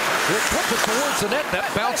Higgins. He'll flip it towards the net. That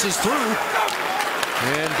bounces through.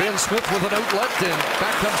 And Ben Smith with an outlet, and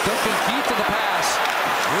back comes Duncan Keith to the pass.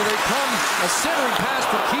 Here they come. A centering pass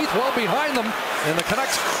for Keith well behind them. And the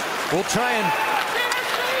Canucks will try and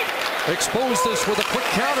expose this with a quick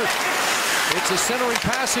counter. It's a centering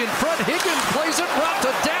pass in front. Higgins plays it, rocked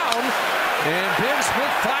it down. And Ben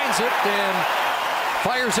Smith finds it and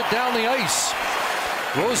fires it down the ice.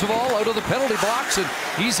 Roosevelt out of the penalty box, and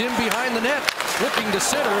he's in behind the net, looking to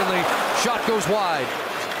center, and the shot goes wide.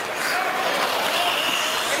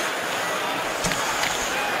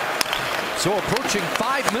 So approaching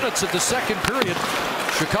 5 minutes of the second period.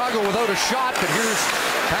 Chicago without a shot, but here's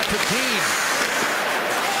Patrick Kane.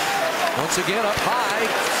 Once again up high.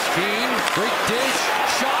 Kane, great dish,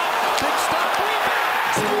 shot, big stop,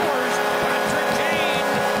 rebound, scores Patrick Kane,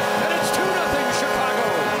 and it's 2-0 Chicago.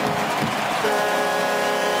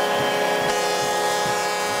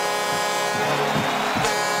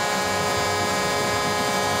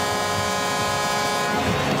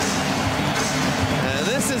 And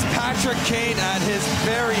this is Patrick Kane at his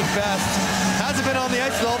very best. Hasn't been on the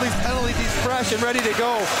ice with all these penalties. He's fresh and ready to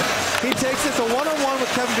go. He takes this a one-on-one with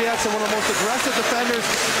Kevin Bieksa, one of the most aggressive defenders,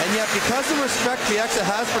 and yet because of the respect Bieksa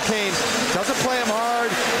has for Kane, doesn't play him hard,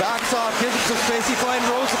 backs off, gives him some space. He finds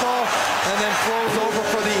Roosevelt and then flows over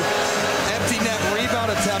for the empty net rebound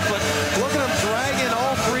attempt. But look at him dragging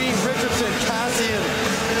all three, Richardson, Cassian,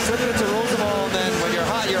 slipping it to Roosevelt, and then when you're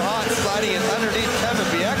hot, sliding it underneath Kevin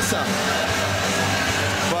Bieksa.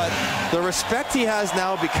 But the respect he has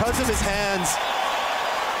now because of his hands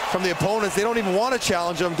from the opponents, they don't even want to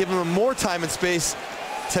challenge him, giving him more time and space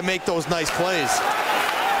to make those nice plays.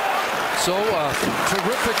 So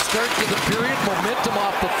terrific start to the period, momentum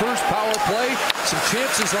off the first power play, some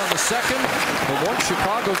chances on the second, but once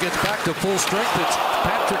Chicago gets back to full strength, it's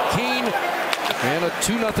Patrick Kane and a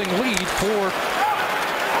 2-0 lead for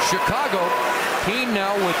Chicago. Kane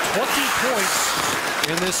now with 20 points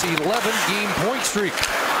in this 11-game point streak.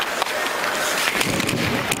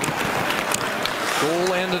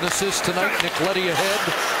 Goal and an assist tonight. Nick Leddy ahead.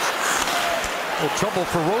 A little trouble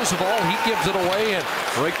for Roosevelt. He gives it away and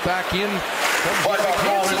right back in. Leddy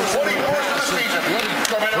throws it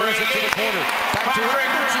to the corner. Back to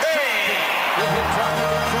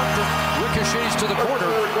ricochets to the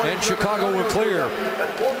corner, and Chicago will clear.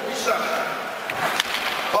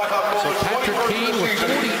 So Patrick Kane with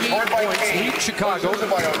 48 points leads Chicago.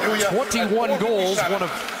 21 goals, one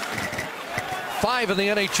of 5 in the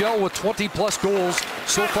NHL with 20-plus goals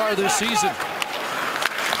so far this season.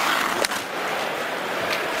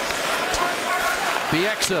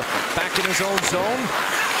 Bieksa back in his own zone.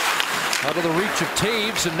 Out of the reach of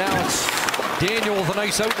Taves, and now it's Daniel with a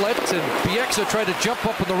nice outlet, and Bieksa tried to jump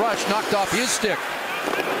up in the rush, knocked off his stick.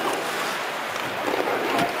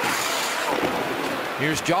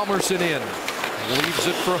 Here's Hjalmarsson in. Leaves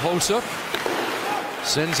it for Hossa.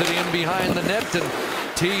 Sends it in behind the net, and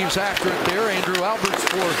Taves after it there. Andrew Alberts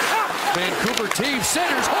for Vancouver. Taves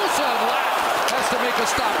centers. Hossa and Lack has to make a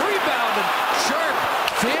stop. Rebound, and Sharp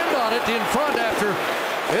fanned on it in front after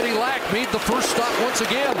Eddie Lack made the first stop once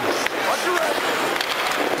again.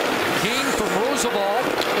 Kane from Roosevelt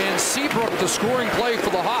and Seabrook the scoring play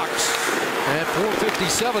for the Hawks. At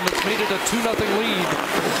 4:57, that's made it a 2-0 lead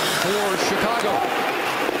for Chicago.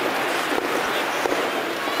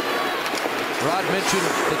 Rod mentioned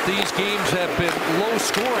that these games have been low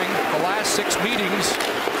scoring the last 6 meetings.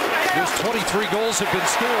 Just 23 goals have been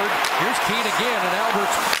scored. Here's Kane again, and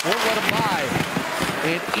Alberts won't let him by.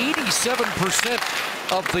 And 87%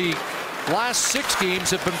 of the last 6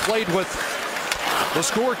 games have been played with the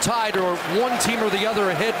score tied or one team or the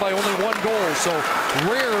other ahead by only 1 goal. So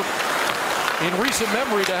rare in recent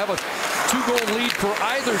memory to have a 2-goal lead for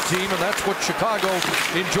either team, and that's what Chicago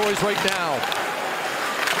enjoys right now.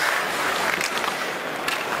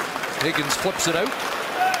 Higgins flips it out,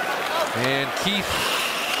 and Keith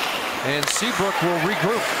and Seabrook will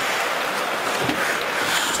regroup.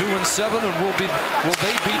 2 and 7, and will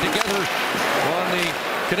they be together on the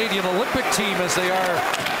Canadian Olympic team as they are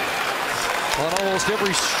on almost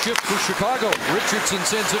every shift for Chicago? Richardson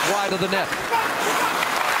sends it wide of the net.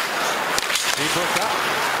 Seabrook up,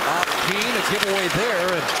 off Kane, a giveaway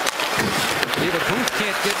there, and David Booth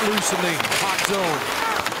can't get loose in the hot zone.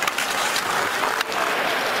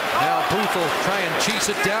 Now Booth will try and chase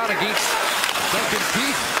it down against Duncan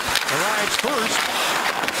Keith. Arrives first.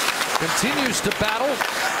 continues to battle.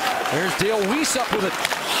 There's Dale Weiss up with it.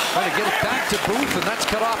 Trying to get it back to Booth, and that's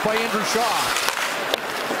cut off by Andrew Shaw.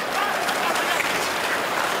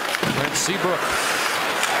 And Seabrook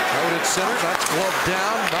out at center. That's gloved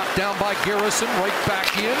down. Knocked down by Garrison. Right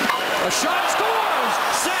back in. A shot scores!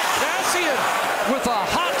 Zach Kassian with a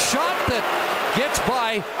hot shot that gets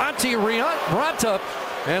by Antti Raanta.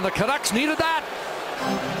 And the Canucks needed that.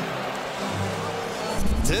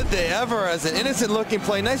 Did they ever, as an innocent-looking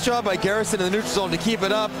play. Nice job by Garrison in the neutral zone to keep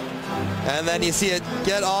it up. And then you see it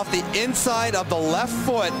get off the inside of the left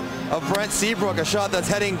foot of Brent Seabrook. A shot that's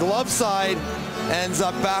heading glove side, ends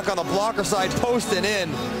up back on the blocker side, posting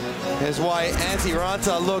in. Is why Antti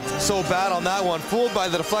Raanta looked so bad on that one. Fooled by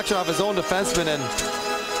the deflection off his own defenseman. And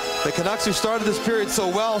the Canucks, who started this period so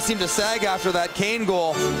well, seemed to sag after that Kane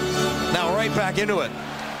goal. Now right back into it.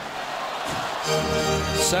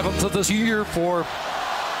 7th of this year for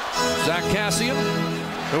Zach Kassian,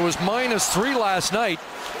 who was -3 last night.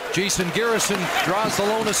 Jason Garrison draws the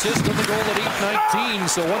lone assist in the goal at 8:19.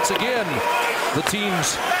 So once again, the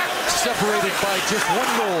team's separated by just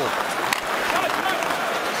one goal.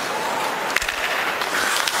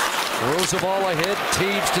 Roosevelt ahead,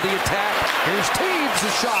 Taves to the attack. Here's Taves,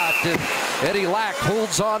 a shot, and Eddie Lack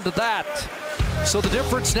holds on to that. So the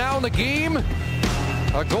difference now in the game,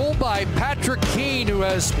 a goal by Patrick Kane, who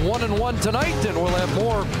has 1-1 tonight, and we'll have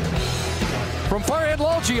more from Farhad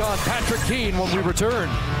Lalji on Patrick Kane when we return.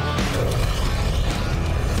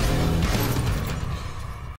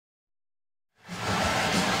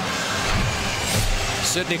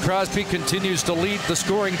 Sidney Crosby continues to lead the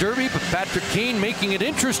scoring derby, but Patrick Kane making it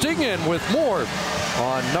interesting, and with more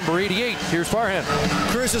on number 88. Here's Farhan.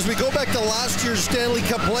 Chris, as we go back to last year's Stanley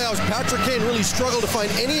Cup playoffs, Patrick Kane really struggled to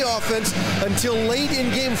find any offense until late in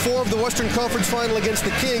Game 4 of the Western Conference Final against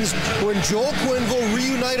the Kings, when Joel Quenneville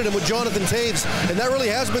reunited him with Jonathan Taves. And that really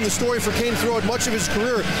has been the story for Kane throughout much of his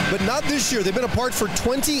career, but not this year. They've been apart for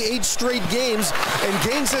 28 straight games, and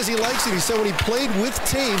Kane says he likes it. He said when he played with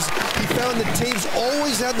Taves, he found that Taves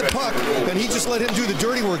always had the puck, and he just let him do the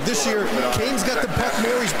dirty work. This year, Kane's got the puck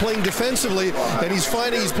more. He's playing defensively, and he's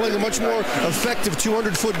finding he's playing a much more effective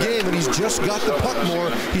 200-foot game, and he's just got the puck more.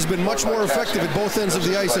 He's been much more effective at both ends of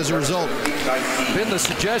the ice as a result. Been the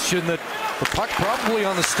suggestion that the puck probably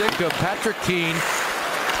on the stick of Patrick Kane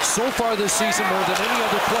so far this season more than any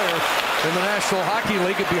other player in the National Hockey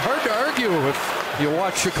League. It'd be hard to argue if you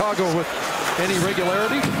watch Chicago with any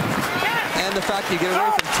regularity. And the fact you get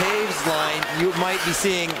away from Taves' line, you might be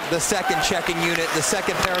seeing the second checking unit, the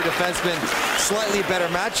second pair of defensemen, slightly better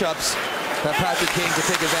matchups that Patrick Kane could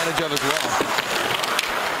take advantage of as well.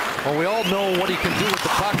 Well, we all know what he can do with the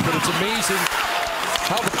puck, but it's amazing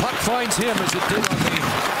how the puck finds him, as it did on the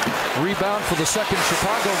rebound for the second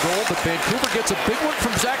Chicago goal. But Vancouver gets a big one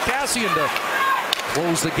from Zach Kassian to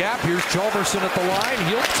close the gap. Here's Chalmerson at the line.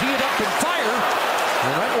 He'll tee it up and fire.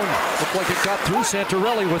 And that one looked like it got through.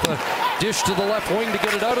 Santorelli with a dish to the left wing to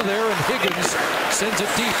get it out of there, and Higgins sends it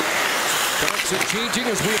deep. Canucks are changing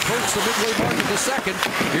as we approach the midway mark of the second.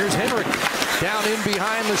 Here's Henrik down in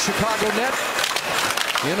behind the Chicago net.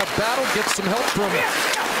 In a battle, gets some help from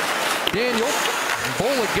Daniel.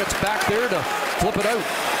 Bollig gets back there to flip it out.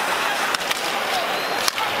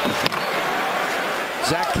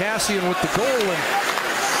 Zach Kassian with the goal, and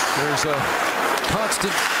there's a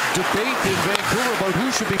constant debate in Vancouver about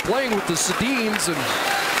who should be playing with the Sedins, and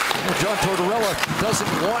John Tortorella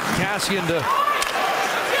doesn't want Kassian to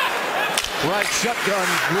ride shotgun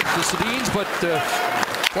with the Sedins, but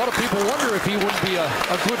a lot of people wonder if he wouldn't be a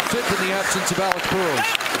good fit in the absence of Alex Burrows.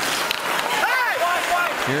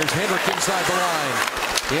 Here's Henrik inside the line.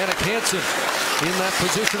 Jannik Hansen in that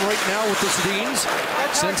position right now with the Sedins.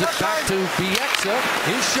 Sends it back to Bieksa.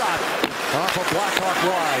 His shot off a Blackhawk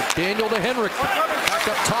ride. Daniel to Henrik. Back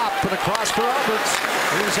up top and across for Alberts.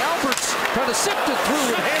 Here's Alberts trying to sift it through,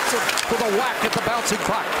 and Hansen with a whack at the bouncing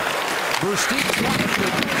puck. Versteeg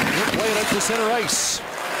will play it out to center ice.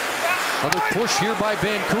 Another push here by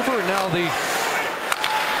Vancouver, and now the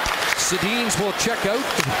Sedins will check out.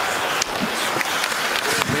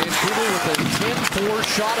 Vancouver with a 10-4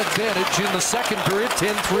 shot advantage in the second period.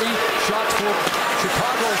 10-3 shots for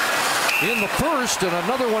Chicago in the first, and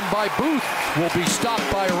another one by Booth will be stopped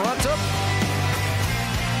by Raanta.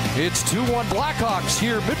 It's 2-1 Blackhawks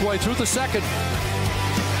here midway through the second.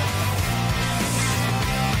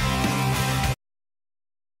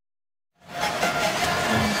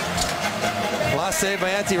 Last save by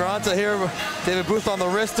Antti Raanta here. David Booth on the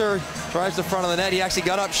wrister, drives the front of the net. He actually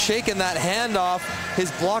got up, shaking that hand off,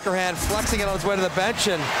 his blocker hand, flexing it on his way to the bench.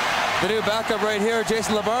 And the new backup right here,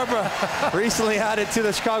 Jason LaBarbera, recently added to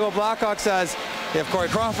the Chicago Blackhawks, as if Corey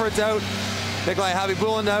Crawford's out, Nikolai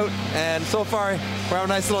Habibulin out, and so far we're having a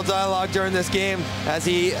nice little dialogue during this game as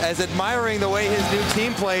he is admiring the way his new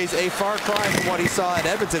team plays, a far cry from what he saw at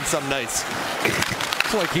Edmonton some nights.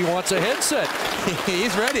 It's like he wants a headset.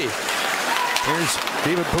 He's ready. Here's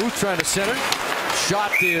David Booth trying to center.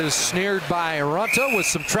 Shot is snared by Ronta with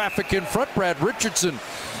some traffic in front. Brad Richardson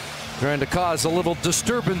trying to cause a little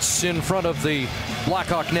disturbance in front of the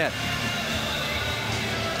Blackhawk net.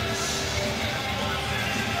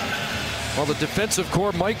 Well, the defensive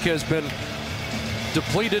core, Mike, has been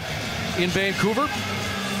depleted in Vancouver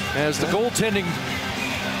as the goaltending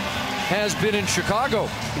has been in Chicago.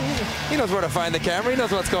 He knows where to find the camera. He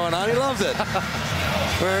knows what's going on. He loves it.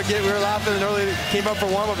 we were laughing and early. Came up for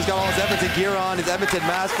warm-up. He's got all his Edmonton gear on, his Edmonton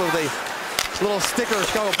mask with a little sticker, a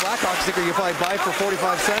Chicago Blackhawk sticker you probably buy for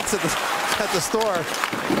 45 cents at the store.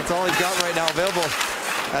 That's all he's got right now available.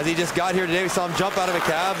 As he just got here today, we saw him jump out of a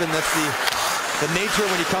cab, and that's the nature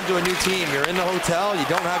when you come to a new team. You're in the hotel, you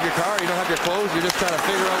don't have your car, you don't have your clothes, you're just trying to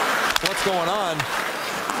figure out what's going on.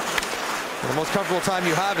 And the most comfortable time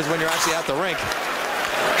you have is when you're actually at the rink.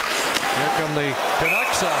 Here come the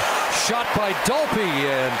Canucks. Shot by Dalpe,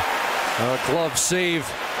 and a glove save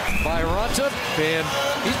by Ronta. And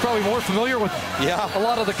he's probably more familiar with a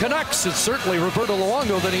lot of the Canucks, and certainly Roberto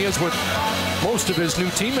Luongo, than he is with most of his new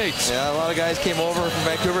teammates. Yeah, a lot of guys came over from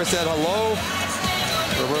Vancouver, said hello.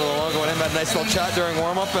 Roberto Luongo and him had a nice little chat during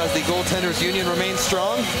warm-up as the goaltenders union remains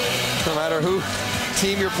strong, no matter who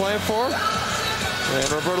team you're playing for.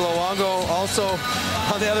 And Roberto Luongo also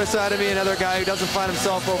on the other side of me, another guy who doesn't find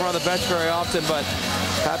himself over on the bench very often, but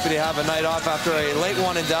happy to have a night off after a late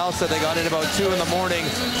one in Dallas. Said they got in about 2 in the morning,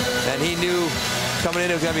 and he knew coming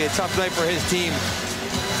in it was going to be a tough night for his team.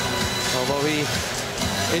 Although he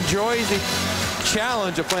enjoys the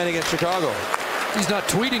challenge of playing against Chicago. He's not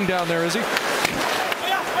tweeting down there, is he?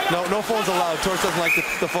 No phones allowed. Torch doesn't like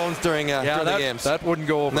the phones during the games. That wouldn't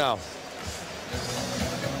go over. No.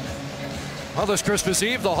 Well, this Christmas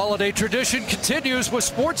Eve, the holiday tradition continues with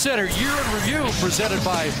SportsCenter Year in Review, presented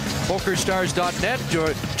by PokerStars.net.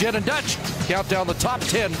 Jen and Dutch count down the top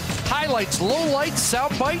 10 highlights, lowlights,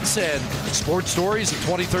 sound bites, and sports stories of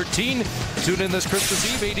 2013. Tune in this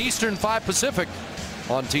Christmas Eve, 8 Eastern, 5 Pacific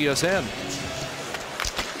on TSN.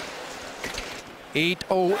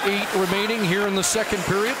 8:08 remaining here in the second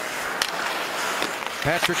period.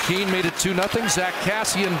 Patrick Kane made it 2-0. Zach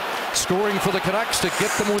Kassian scoring for the Canucks to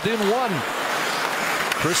get them within 1.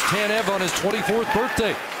 Chris Tanev on his 24th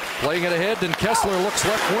birthday, playing it ahead, and Kessler looks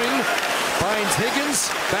left wing, finds Higgins,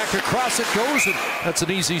 back across it goes, and that's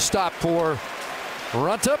an easy stop for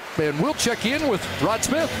Ronta, and we'll check in with Rod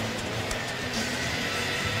Smith.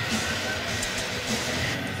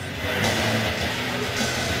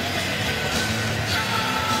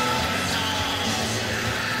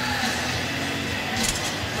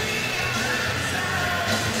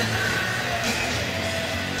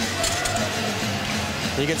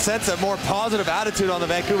 You can sense a more positive attitude on the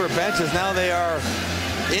Vancouver bench as now they are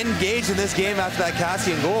engaged in this game after that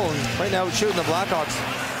Kassian goal. And right now, shooting the Blackhawks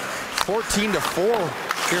 14-4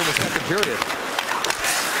 here in the second period.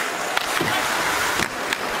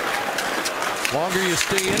 The longer you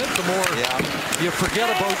stay in it, the more you forget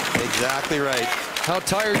about exactly right how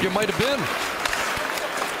tired you might have been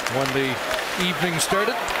when the evening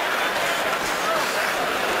started.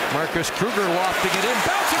 Marcus Kruger lofting it in,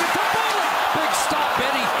 bouncing it to Bollig. Big stop,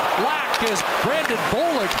 Eddie Lack, as Brandon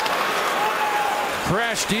Bollig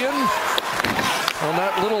crashed in on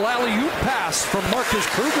that little alley-oop pass from Marcus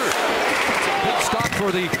Kruger. Big stop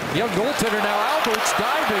for the young goaltender. Now Albert's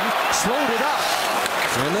diving, slowed it up,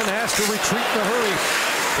 and then has to retreat in a hurry.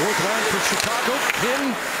 Fourth line for Chicago can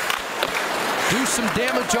do some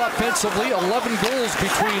damage offensively. 11 goals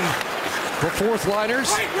between the fourth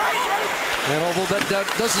liners. And although that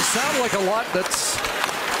doesn't sound like a lot, that's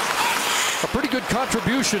a pretty good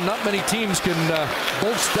contribution. Not many teams can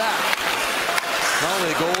boast that. Not only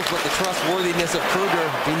the goals, but the trustworthiness of Kruger.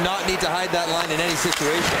 Do not need to hide that line in any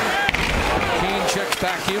situation. Kane checks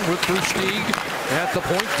back in with Versteeg at the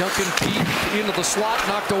point. Duncan Keith into the slot,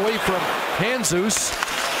 knocked away from Jesus.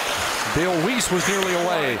 Dale Weiss was nearly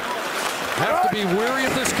away. Have to be wary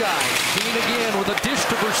of this guy. Kane again with a dish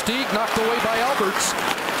to Versteeg, knocked away by Alberts.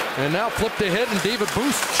 And now flipped ahead, and David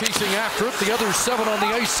Booth chasing after it. The other 7 on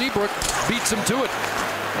the ice, Seabrook beats him to it.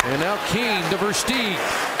 And now Kane to Versteeg,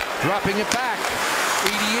 dropping it back.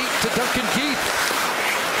 88 to Duncan Keith.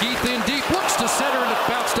 Keith in deep, looks to center, and it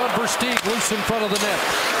bounced on Versteeg, loose in front of the net.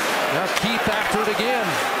 Now Keith after it again.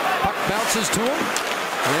 Puck bounces to him.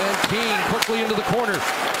 And Keane quickly into the corner.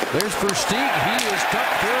 There's Versteeg. He is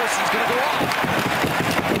ducked. Garrison's going to go off.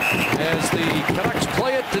 As the Canucks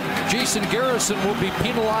play it, and Jason Garrison will be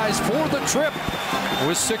penalized for the trip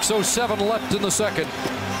with 6:07 left in the second.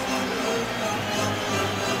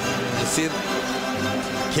 You see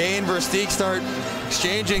Kane, Versteeg start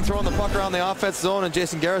exchanging, throwing the puck around the offense zone, and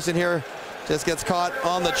Jason Garrison here just gets caught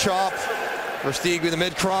on the chop. Versteeg with the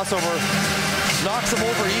mid crossover, knocks him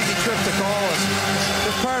over, easy trip to call. And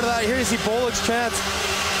just prior to that, here you see Bolic's chance,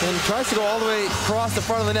 and tries to go all the way across the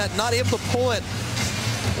front of the net, not able to pull it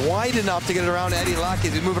wide enough to get it around Eddie Lack.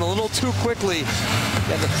 He's moving a little too quickly,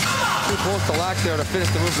 and too close to Lack there to finish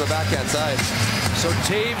the move to the backhand side. So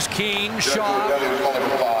Taves, Keane, Shaw,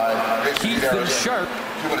 Keith, and Sharp.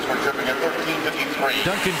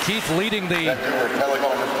 Duncan Keith leading the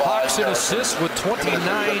Hawks in assists with 29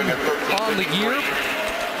 on the year. In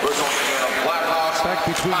fact,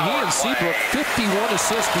 between he and Seabrook, 51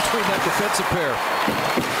 assists between that defensive pair.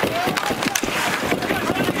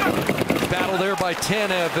 Battle there by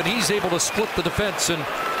Tanev, and he's able to split the defense and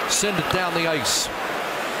send it down the ice.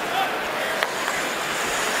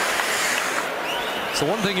 So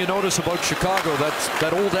one thing you notice about Chicago, that's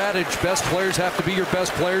that old adage, best players have to be your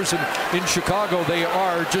best players, and in Chicago they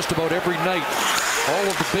are just about every night. All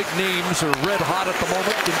of the big names are red hot at the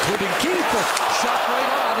moment, including Keith. A shot right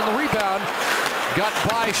on, and the rebound got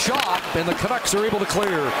by Shaw, and the Canucks are able to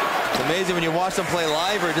clear. It's amazing when you watch them play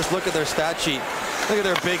live or just look at their stat sheet. Look at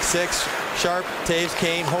their big six: Sharp, Taves,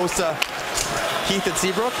 Kane, Hossa, Keith, and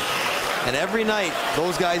Seabrook. And every night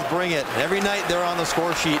those guys bring it. Every night they're on the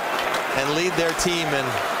score sheet and lead their team, and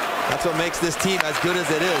that's what makes this team as good as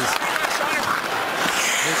it is.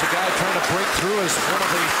 There's a guy trying to break through as one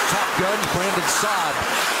of the top guns, Brandon Saad,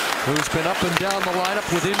 who's been up and down the lineup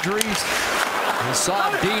with injuries. And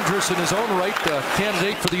Saad, dangerous in his own right,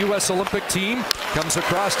 candidate for the U.S. Olympic team, comes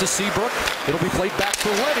across to Seabrook. It'll be played back to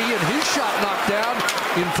Letty, and his shot knocked down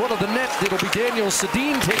in front of the net. It'll be Daniel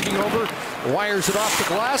Sedin taking over, wires it off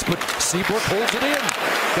the glass, but Seabrook holds it in.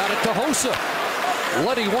 Got it to Hossa.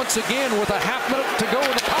 Letty once again with a half minute to go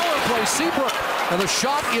in the power play. Seabrook, and the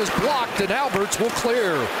shot is blocked, and Alberts will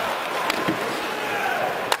clear.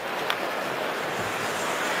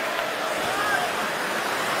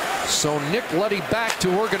 So Nick Letty back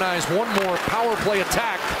to organize one more power play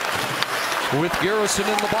attack with Garrison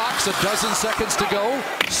in the box. 12 seconds to go.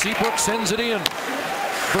 Seabrook sends it in.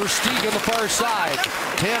 Versteeg on the far side.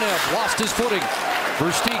 Tanev lost his footing.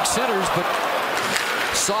 Versteeg centers, but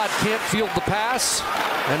Saad can't field the pass.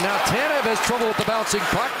 And now Tanev has trouble with the bouncing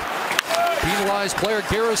puck. Penalized player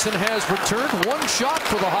Garrison has returned. One shot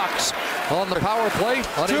for the Hawks on the power play.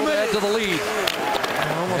 Unable to add to the lead.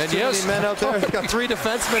 Almost and too yes, many men out there. Got three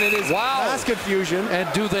defensemen. It is mass confusion.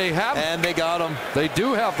 And do they have them? And they got them. They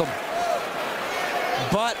do have them.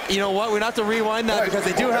 But you know what? We don't have to rewind that because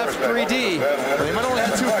they do have 3D. But they might only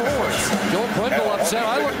have 2 forwards. Joe Quenneville upset.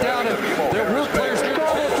 I looked down at their real players. It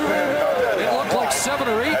looked like 7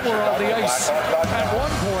 or 8 were on the ice at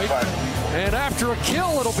one point. And after a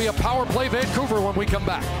kill, it'll be a power play Vancouver when we come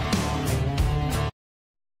back.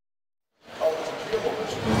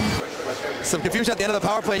 Some confusion at the end of the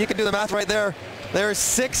power play. You can do the math right there. There's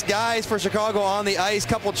 6 guys for Chicago on the ice,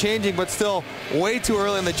 couple changing, but still way too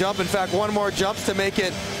early in the jump. In fact, one more jumps to make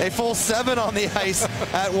it a full 7 on the ice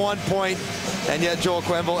at one point. And yet Joel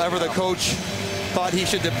Quenneville, ever the coach, thought he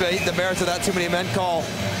should debate the merits of that too many men call.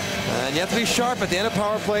 And you have to be sharp at the end of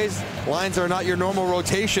power plays. Lines are not your normal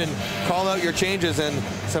rotation. Call out your changes, and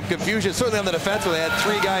some confusion, certainly on the defense where they had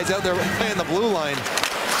 3 guys out there playing the blue line.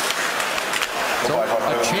 So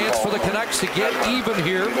a chance for the Canucks to get even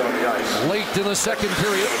here late in the second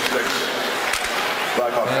period.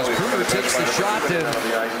 As Kruger takes the shot, and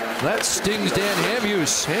that stings Dan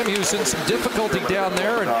Hamhuis. Hamhuis in some difficulty down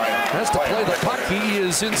there and has to play the puck. He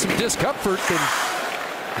is in some discomfort, and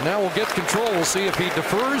now we'll get control. We'll see if he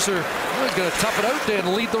defers or he's going to tough it out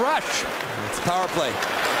and lead the rush. It's power play.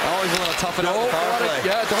 Always want to tough it out. Power play.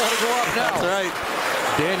 Yeah, don't want to go up now. That's right.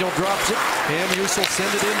 Daniel drops it. Hamhuis will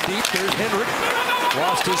send it in deep. There's Henrik.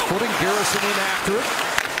 Lost his footing. Garrison in after it.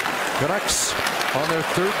 Canucks on their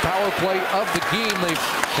 3rd power play of the game. They've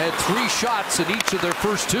had 3 shots in each of their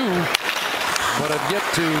first 2, but have yet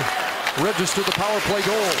to register the power play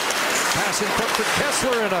goal. Passing quick to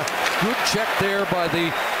Kessler, and a good check there by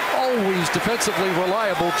the always defensively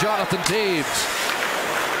reliable Jonathan Taves.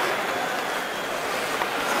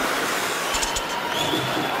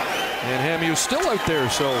 And Hamhuis still out there,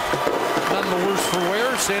 so none the worse for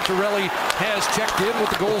wear. Santorelli has checked in with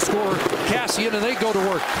the goal scorer Cassian, and they go to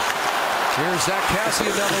work. Here's Zach Cassian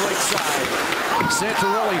down the right side.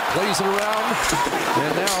 Santorelli plays it around,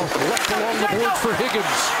 and now left along the board for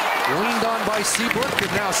Higgins. Leaned on by Seabrook,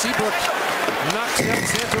 and now Seabrook knocks down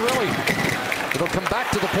Santorelli. It'll come back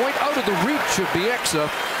to the point, out of the reach of Bieksa,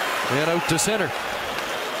 and out to center.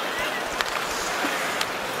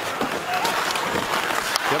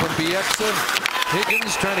 Kevin Bieksa,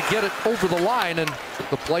 Higgins trying to get it over the line, and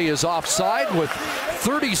the play is offside with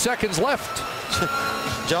 30 seconds left.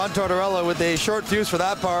 John Tortorella with a short fuse for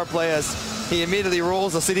that power play as he immediately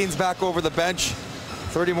rolls the Sedins back over the bench.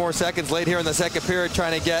 30 more seconds late here in the second period,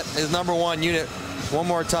 trying to get his #1 unit one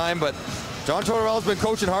more time. But John Tortorella's been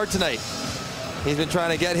coaching hard tonight. He's been trying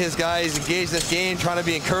to get his guys engaged in this game, trying to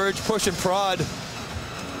be encouraged, push and prod.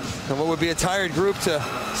 And what would be a tired group to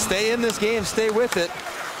stay in this game, stay with it,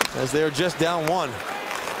 as they're just down 1.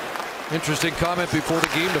 Interesting comment before the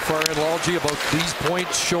game to Farian Lalji about these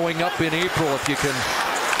points showing up in April. If you can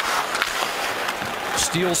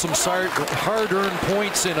steal some hard-earned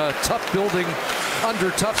points in a tough building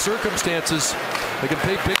under tough circumstances, they can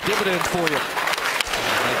pay big dividends for you.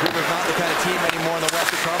 Vancouver's not the kind of team anymore in the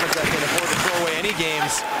Western Conference that can afford to throw away any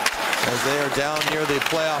games, as they are down near the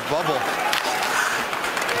playoff bubble.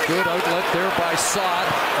 Good outlet there by Saad.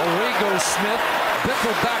 Away goes Smith.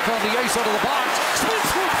 Bickle back on the ice out of the box. Smith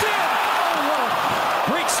swoops in. Oh, what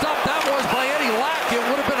a great stop that was by Eddie Lack. It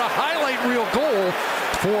would have been a highlight reel goal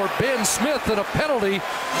for Ben Smith, and a penalty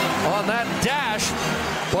on that dash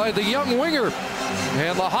by the young winger.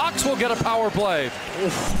 And the Hawks will get a power play.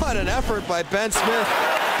 What an effort by Ben Smith.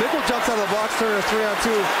 Bickle jumps out of the box, turn a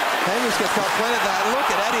 3-on-2. Hendricks gets caught playing at that. Look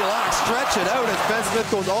at Eddie Lack stretch it out as Ben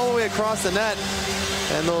Smith goes all the way across the net.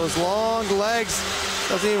 And those long legs,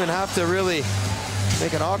 doesn't even have to really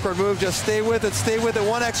make an awkward move, just stay with it,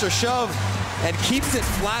 one extra shove, and keeps it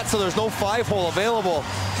flat so there's no 5-hole available.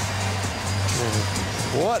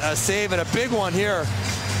 What a save, and a big one here.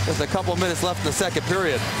 Just a couple minutes left in the second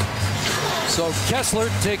period. So Kessler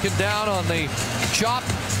taken down on the chop,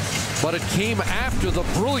 but it came after the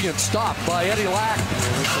brilliant stop by Eddie Lack.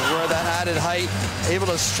 This is where that added height, able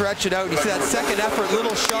to stretch it out. You see that second effort,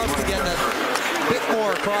 little shove to get a bit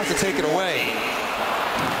more across to take it away.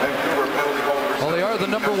 Well, they are the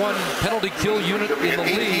 #1 penalty kill unit in the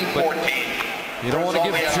league, but you don't want to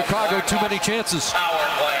give Chicago too many chances.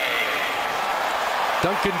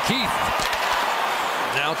 Duncan Keith.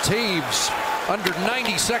 Now Taves. Under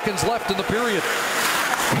 90 seconds left in the period.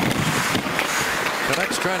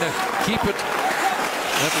 Canucks trying to keep it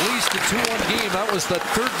at least a 2-1 game. That was the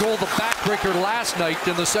third goal, the backbreaker last night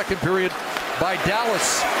in the second period by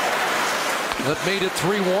Dallas. That made it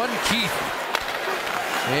 3-1. Keith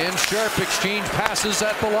and Sharp exchange passes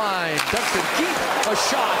at the line. Duncan Keith, a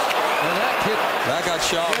shot, and that got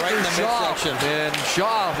Shaw right in the midsection. And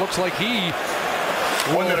Shaw looks like he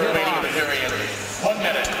will hit off. 1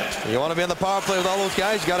 minute. You want to be on the power play with all those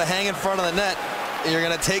guys, you got to hang in front of the net. You're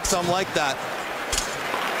going to take some like that.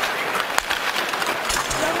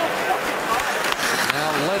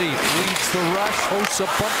 Now Leddy leads the rush, hosts a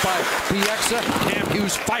bump by Bieksa. Cam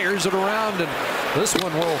Hughes fires it around, and this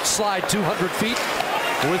one will slide 200 feet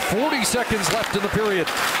with 40 seconds left in the period.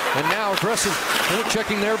 And now aggressive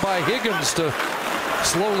checking there by Higgins to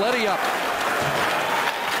slow Leddy up.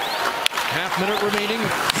 Half-minute remaining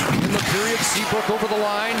in the period. Seabrook over the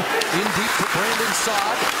line, in deep for Brandon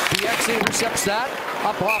Saad. Bieksa intercepts that,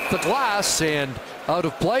 up off the glass, and out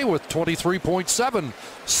of play with 23.7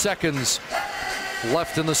 seconds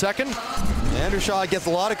left in the second. Andrew Shaw gets a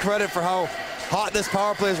lot of credit for how hot this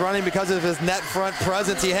power play is running because of his net front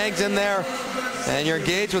presence. He hangs in there, and you're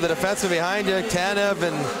engaged with the defenseman behind you, Tanev,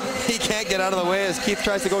 and he can't get out of the way as Keith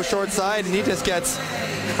tries to go short side, and he just gets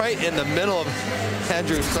right in the middle of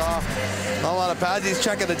Andrew Shaw. Not a lot of pads. He's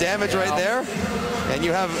checking the damage right there, and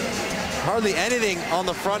you have hardly anything on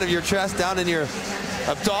the front of your chest, down in your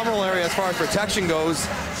abdominal area as far as protection goes.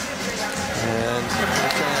 And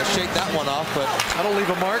trying to shake that one off, but that'll leave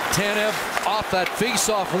a mark. Tanev off that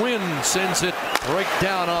face-off win sends it right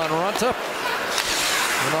down on Runta.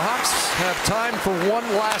 And the Hawks have time for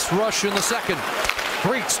one last rush in the second.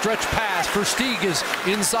 Great stretch pass for Stieg is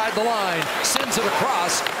inside the line, sends it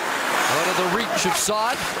across out of the reach of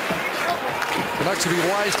Saad. Canucks will be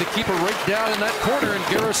wise to keep it right down in that corner, and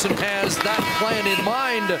Garrison has that plan in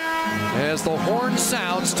mind as the horn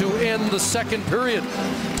sounds to end the second period.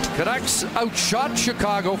 Canucks outshot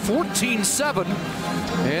Chicago 14-7,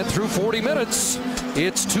 and through 40 minutes,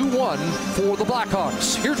 it's 2-1 for the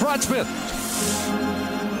Blackhawks. Here's Rod Smith.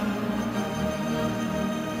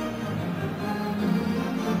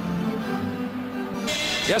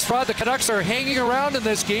 Yes, Rod, the Canucks are hanging around in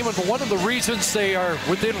this game, and one of the reasons they are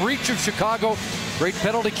within reach of Chicago, great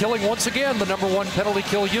penalty killing once again, the #1 penalty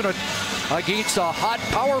kill unit against a hot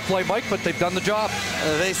power play, Mike, but they've done the job.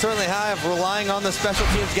 They certainly have, relying on the special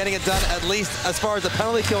teams getting it done, at least as far as the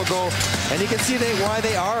penalty kill go. And you can see why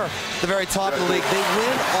they are the very top of the league. They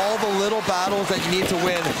win all the little battles that you need to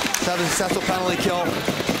win to have a successful penalty kill.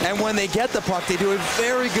 And when they get the puck, they do a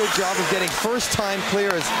very good job of getting first-time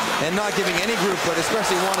clears and not giving any group, but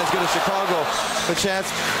especially one as good as Chicago, the chance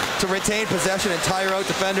to retain possession and tire out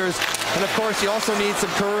defenders. And of course, you also need some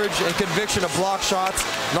courage and conviction to block shots,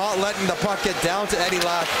 not letting the puck get down to Eddie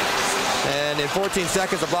Lack. And in 14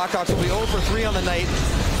 seconds, the Blackhawks will be 0 for 3 on the night.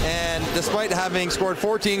 And despite having scored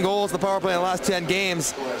 14 goals in the power play in the last 10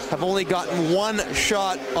 games, have only gotten 1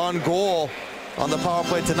 shot on goal on the power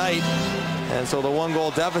play tonight. And so the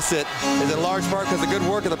 1-goal deficit is in large part because of the good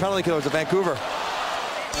work of the penalty killers of Vancouver.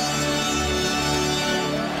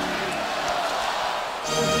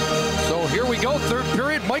 So here we go, third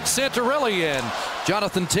period. Mike Santorelli and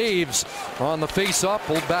Jonathan Toews on the face-off,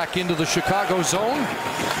 pulled back into the Chicago zone.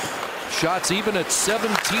 Shots even at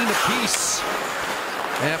 17 apiece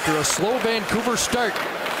after a slow Vancouver start.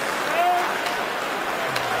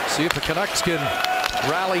 See if the Canucks can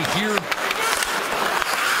rally here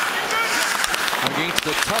against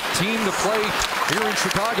a tough team to play here in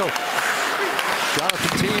Chicago.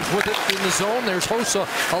 Jonathan Toews with it in the zone. There's Hossa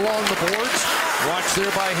along the boards. Watched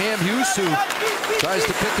there by Hamhuis, who tries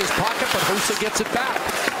to pick his pocket, but Hossa gets it back.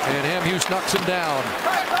 And Hamhuis knocks him down.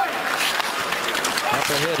 Up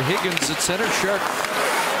ahead, Higgins at center. Sharp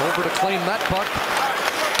over to claim that puck.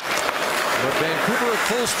 But Vancouver at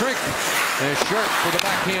full strength. And Sharp for the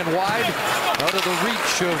backhand wide. Out of the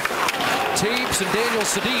reach of Toews and Daniel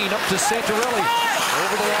Sedin up to Santorelli.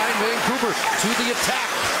 Over the line, Vancouver to the attack.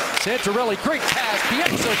 Santorelli, great pass.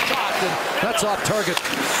 Bieksa shot, and that's off target.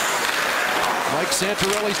 Mike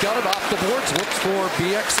Santorelli's got it off the boards. Looks for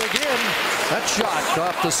Bieksa again. That shot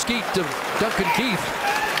off the skeet of Duncan Keith.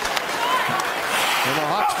 And the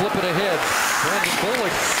Hawks flip it ahead. Brandon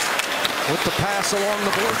Bullock with the pass along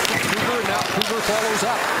the board from Kruger, and now Kruger follows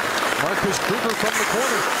up. Marcus Kruger from the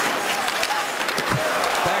corner.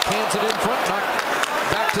 Backhands it in front, knocked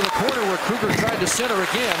back to the corner where Kruger tried to center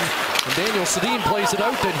again. And Daniel Sedin plays it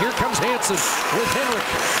out, and here comes Hansen with Henrik.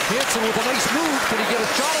 Hansen with a nice move. Can he get a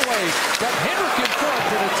shot away? Got Henrik in front,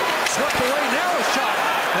 and it's swept away. Now a shot,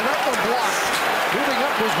 and that one blocked. Moving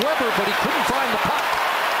up was Weber, but he couldn't find the puck.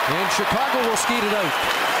 And Chicago will skate it out.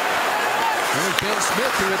 There's Ben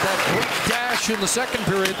Smith who had that great dash in the second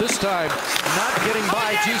period. This time, not getting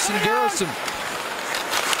by Jason Garrison.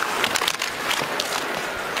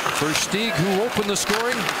 Versteeg, who opened the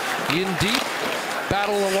scoring, in deep.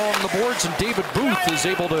 Battle along the boards, and David Booth is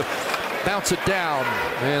able to bounce it down.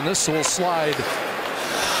 And this will slide.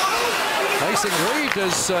 Nice and waved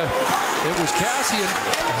as it was Cassian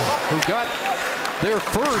who got there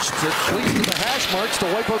first, at least in the hash marks, to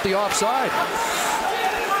wipe out the offside.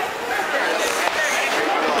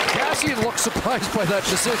 Cassian looked surprised by that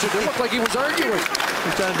decision. It looked like he was arguing.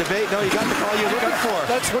 He's trying to debate. No, you got the call you're looking for.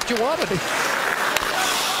 That's what you wanted.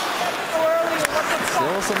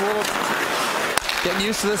 Still some little getting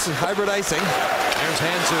used to this hybrid icing. There's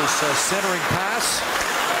Hanzus centering pass.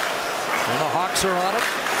 And the Hawks are on it.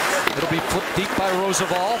 It'll be flipped deep by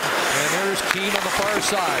Roosevelt. And there's Keane on the far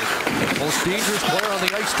side. Most dangerous player on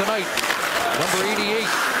the ice tonight. Number 88.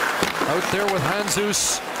 Out there with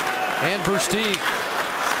Hanzus and Versteeg.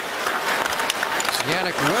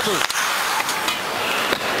 Yannick Weber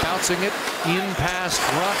bouncing it in past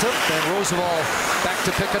Ranta. And Roosevelt back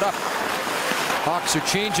to pick it up. Hawks are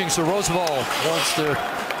changing, so Roosevelt wants to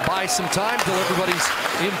buy some time till everybody's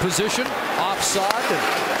in position. Offside,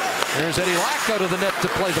 and there's Eddie Lack out of the net to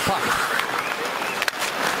play the puck.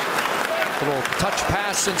 Little touch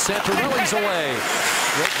pass, and Santorelli's away.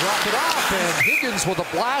 They'll drop it off, and Higgins with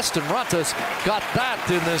a blast, and Ranta's got that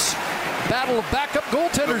in this battle of backup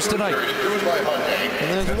goaltenders tonight.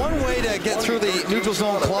 And there's one way to get through the neutral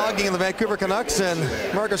zone clogging in the Vancouver Canucks, and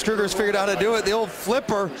Marcus Kruger's figured out how to do it. The old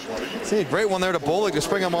flipper. See, a great one there to Bullock to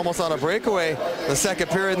spring him almost on a breakaway the second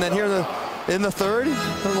period, and then here in the third,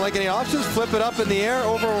 doesn't like any options. Flip it up in the air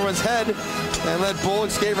over one's head and let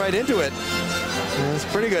Bullock skate right into it. And it's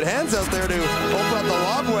pretty good hands out there to open up the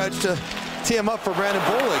lob wedge to tee him up for Brandon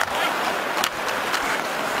Bullock.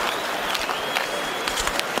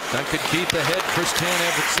 Duncan Keith ahead. Chris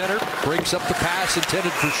Tanev at center. Breaks up the pass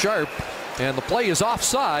intended for Sharp. And the play is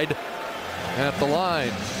offside at the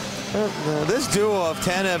line. This duo of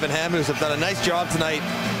Tanev and Hamhuis have done a nice job tonight.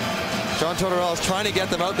 John Tortorella is trying to get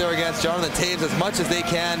them out there against Jonathan Toews as much as they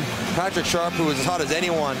can. Patrick Sharp, who is as hot as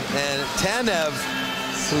anyone. And Tanev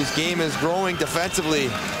whose game is growing defensively.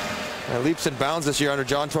 Leaps and bounds this year under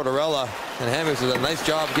John Tortorella. And Hammonds does a nice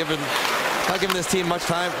job not giving this team much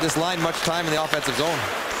time, this line much time in the offensive zone.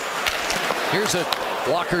 Here's a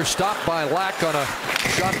blocker stop by Lack on a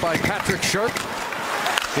shot by Patrick Sharp.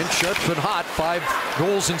 And Sharp's been hot. 5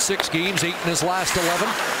 goals in 6 games, 8 in his last 11.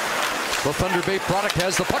 The Thunder Bay product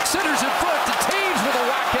has the puck, centers in front to Taves with a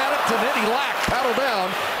whack at it, and Eddie Lack paddled down,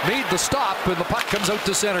 made the stop, and the puck comes out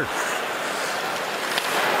to center.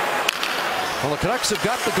 Well, the Canucks have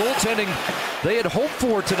got the goaltending they had hoped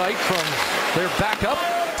for tonight from their backup,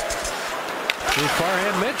 who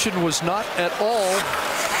Farhan mentioned was not at all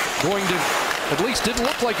going to, at least didn't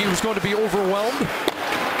look like he was going to be overwhelmed.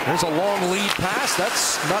 There's a long lead pass.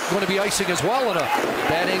 That's not going to be icing as well, and a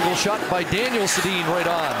bad angle shot by Daniel Sedin right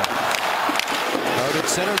on. Out at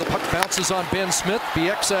center, the puck bounces on Ben Smith.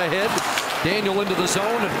 Bieksa ahead, Daniel into the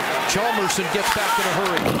zone, and Chalmerson gets back in a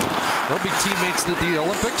hurry. They'll be teammates at the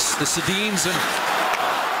Olympics, the Sedins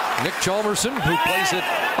and Nick Chalmerson, who plays it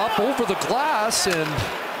up over the glass, and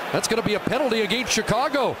that's going to be a penalty against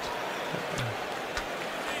Chicago.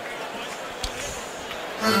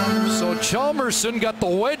 So Chalmerson got the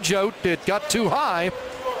wedge out. It got too high.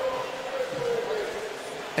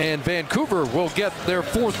 And Vancouver will get their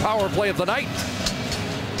 4th power play of the night.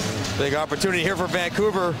 Big opportunity here for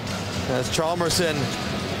Vancouver as Chalmerson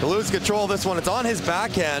loses control of this one. It's on his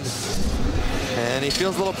backhand. And he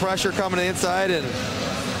feels a little pressure coming to the inside, and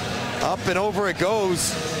up and over it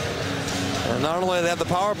goes. And not only do they have the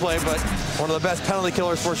power play, but one of the best penalty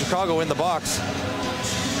killers for Chicago in the box.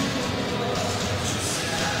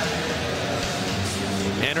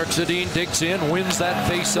 Henrik Sedin digs in, wins that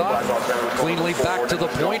face-off. Cleanly back to the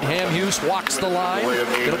point. Hamhuis walks the line.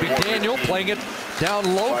 It'll be Daniel playing it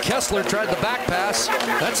down low. Kessler tried the back pass.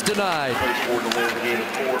 That's denied.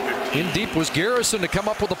 In deep was Garrison to come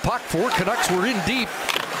up with the puck. 4 Canucks were in deep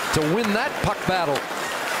to win that puck battle.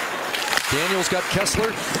 Daniel's got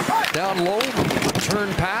Kessler down low.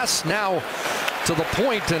 Turn pass now to the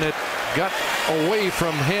point, and it got away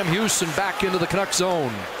from Hamhuis and back into the Canucks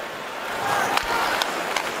zone.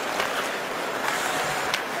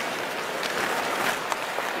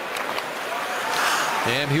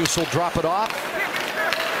 Hamhuis will drop it off.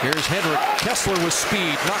 Here's Henrik. Kessler with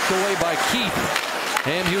speed, knocked away by Keith.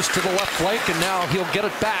 Hamhuis to the left flank, and now he'll get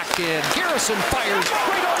it back. And Garrison fires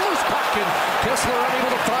right on loose puck, and Kessler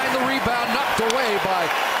unable to find the rebound, knocked away by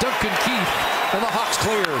Duncan Keith, and the Hawks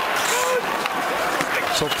clear.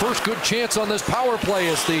 So first good chance on this power play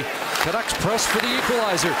as the Canucks press for the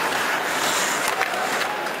equalizer.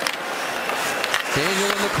 Daniel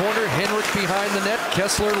in the corner, Henrik behind the net,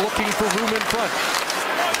 Kessler looking for room in front.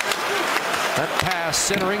 That pass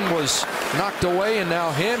centering was knocked away, and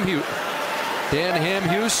now Dan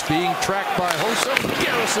Hamhuis being tracked by Hossa.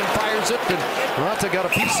 Garrison fires it, and Ranta got a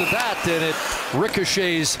piece of that, and it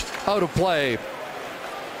ricochets out of play.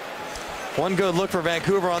 One good look for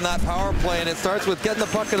Vancouver on that power play, and it starts with getting the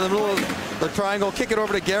puck in the middle of the triangle, kick it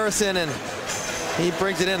over to Garrison, and he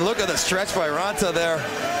brings it in. Look at the stretch by Ranta there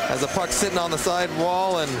as the puck's sitting on the side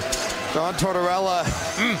wall, and John Tortorella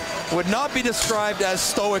would not be described as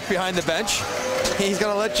stoic behind the bench. He's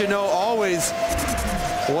going to let you know always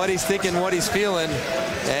what he's thinking, what he's feeling,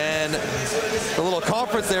 and the little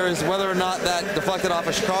conference there is whether or not that deflected off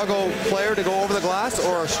a Chicago player to go over the glass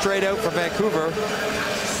or straight out for Vancouver.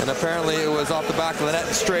 And apparently it was off the back of the net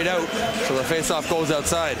and straight out, so the face-off goes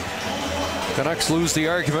outside. Canucks lose the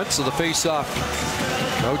argument, so the face-off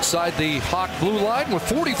outside the Hawk blue line with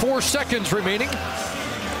 44 seconds remaining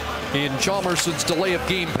in Chalmerson's delay of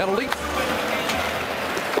game penalty.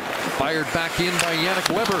 Fired back in by Yannick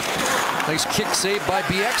Weber. Nice kick save by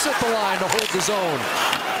Bieksa at the line to hold the zone.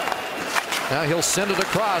 Now he'll send it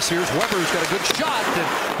across. Here's Weber, who's got a good shot,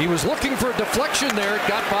 and he was looking for a deflection there. It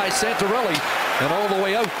got by Santorelli and all the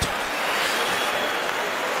way out.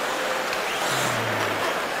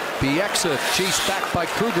 Bieksa chased back by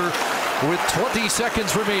Kruger with 20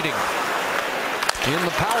 seconds remaining. In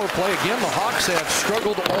the power play, again, the Hawks have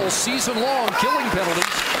struggled all season long killing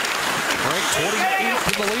penalties. Ranked 28th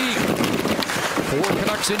in the league. 4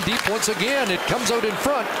 Canucks in deep once again. It comes out in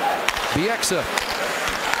front. Bieksa.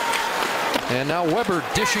 And now Weber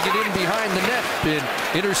dishing it in behind the net. Been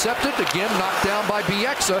intercepted, again knocked down by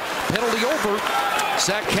Bieksa. Penalty over.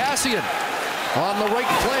 Zach Kassian on the right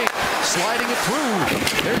flank, sliding it through.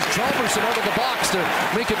 There's Chalmerson out of the box to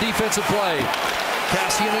make a defensive play.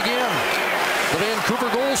 Kassian again. The Vancouver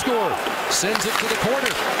goal scorer sends it to the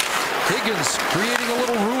corner. Higgins creating a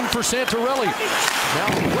little room for Santorelli. Now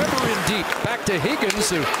Weber in deep. Back to Higgins,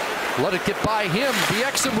 who let it get by him.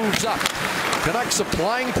 Bieksa moves up. Canucks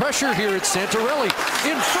applying pressure here at Santorelli.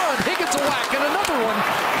 In front, Higgins a whack, and another one.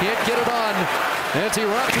 Can't get it on Antti.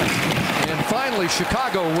 And finally,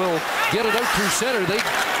 Chicago will get it out through center. They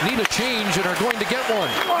need a change and are going to get one.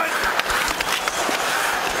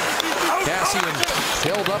 Kassian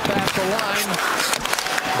held up at the line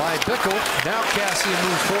by Bickle. Now Kassian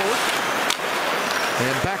moves forward.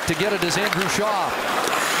 And back to get it is Andrew Shaw.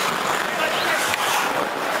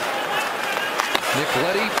 Nick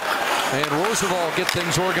Leddy and Roosevelt get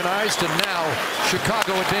things organized, and now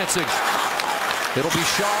Chicago advancing. It'll be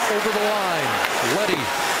Shaw over the line. Leddy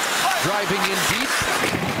driving in deep.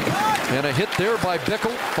 And a hit there by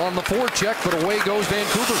Bickle on the forecheck, but away goes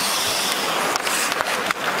Vancouver.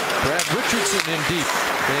 Brad Richardson in deep.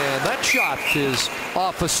 And that shot is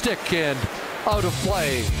off a stick and out of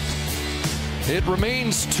play. It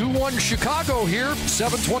remains 2-1 Chicago here.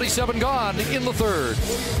 7:27 gone in the third.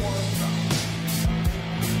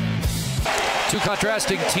 Two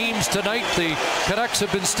contrasting teams tonight. The Canucks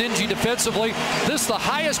have been stingy defensively. This is the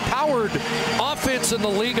highest powered offense in the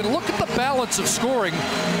league. And look at the balance of scoring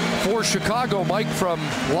for Chicago, Mike, from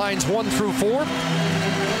lines 1 through 4.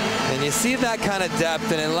 And you see that kind of depth,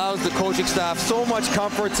 and it allows the coaching staff so much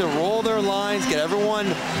comfort to roll their lines, get everyone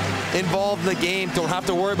involved in the game. Don't have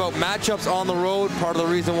to worry about matchups on the road. Part of the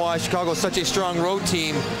reason why Chicago is such a strong road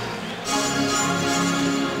team.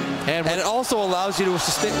 And it also allows you to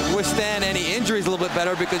withstand any injuries a little bit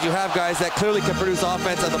better, because you have guys that clearly can produce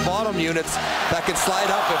offense at the bottom units that can slide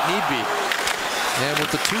up if need be. And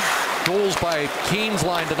with the 2 goals by Kane's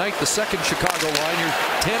line tonight, the second Chicago line, you're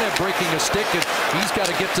Tanev breaking a stick, and he's got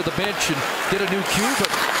to get to the bench and get a new cue, but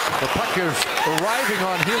the puck is arriving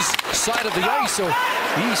on his side of the ice, so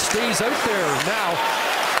he stays out there now.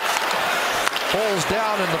 Falls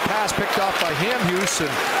down, and the pass picked off by Hamhuis,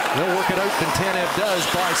 and they'll work it out, and Tanev does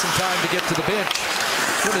buy some time to get to the bench.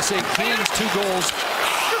 I'm going to say Kane's 2 goals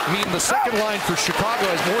mean the second line for Chicago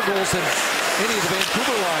has more goals than any of the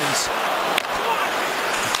Vancouver lines.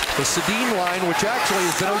 The Sedin line, which actually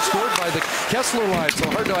has been outscored by the Kessler line, so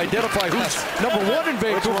hard to identify who's number 1 in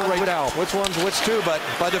Vancouver right now. Which one's which too, but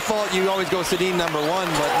by default you always go Sedin number 1,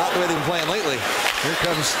 but not the way they've been playing lately. Here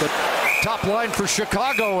comes the top line for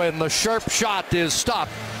Chicago, and the sharp shot is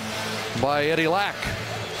stopped by Eddie Lack.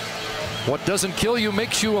 What doesn't kill you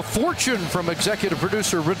makes you a fortune, from executive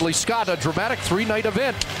producer Ridley Scott. A dramatic 3-night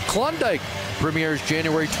event. Klondike premieres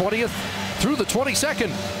January 20th through the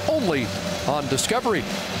 22nd, only on Discovery.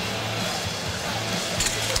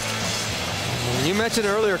 You mentioned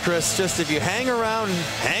earlier, Chris, just if you hang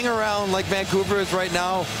around like Vancouver is right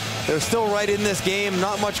now, they're still right in this game,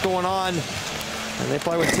 not much going on, and they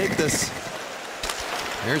probably would take this.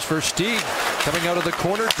 Here's Versteeg coming out of the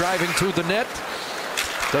corner, driving through the net.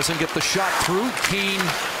 Doesn't get the shot through. Keane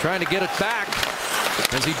trying to get it back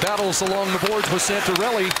as he battles along the boards with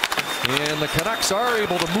Santorelli. And the Canucks are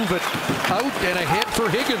able to move it out, and ahead for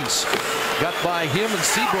Higgins. Got by him, and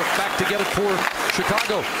Seabrook back to get it for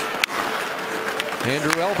Chicago.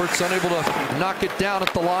 Andrew Albert's unable to knock it down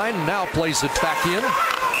at the line, now plays it back in.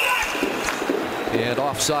 And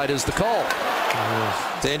offside is the call.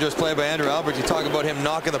 Dangerous play by Andrew Albert. You talk about him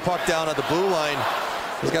knocking the puck down at the blue line.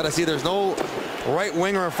 He's got to see there's no right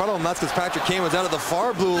winger in front of him. That's because Patrick Kane was out of the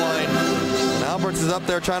far blue line. And Alberts is up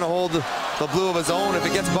there trying to hold the blue of his own. If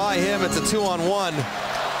it gets by him, it's a 2-on-1. Yeah,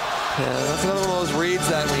 that's another one of those reads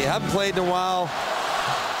that when you haven't played in a while,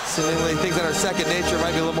 seemingly things that are second nature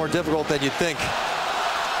might be a little more difficult than you'd think.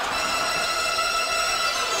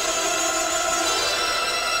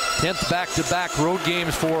 10th back-to-back road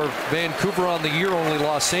games for Vancouver on the year, only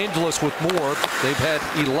Los Angeles with more. They've had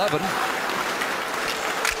 11.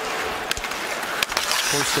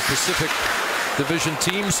 Of course, the Pacific Division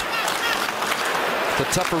teams, the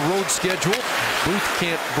tougher road schedule. Booth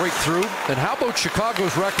can't break through. And how about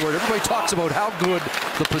Chicago's record? Everybody talks about how good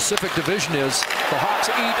the Pacific Division is. The Hawks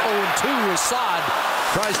 8-0-2 as Saad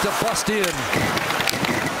tries to bust in.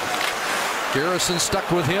 Garrison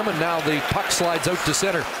stuck with him, and now the puck slides out to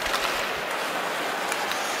center.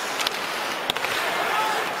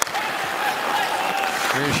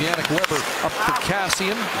 Here's Yannick Weber up for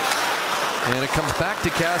Kassian. And it comes back to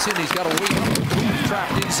Kassian. He's got a wait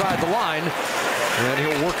trapped inside the line, and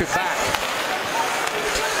he'll work it back.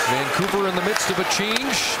 Vancouver in the midst of a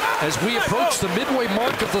change as we approach the midway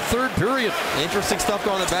mark of the third period. Interesting stuff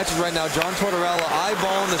going on the benches right now. John Tortorella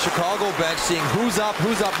eyeballing the Chicago bench, seeing who's up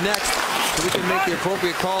next, so we can make the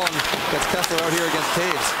appropriate call, and gets Kessler out here against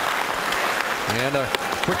Taves. And a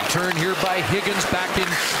quick turn here by Higgins back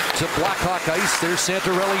into Blackhawk ice. There's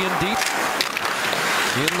Santorelli in deep.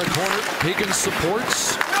 In the corner, Higgins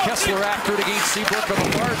supports. Kessler after it against Seabrook on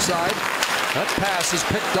the far side. That pass is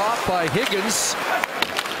picked off by Higgins.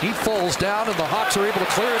 He falls down, and the Hawks are able to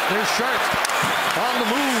clear it. There's Sharp on the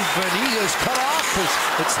move, and he is cut off as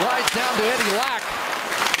it slides down to Eddie Lack.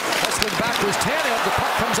 Hustling back was Tanev. The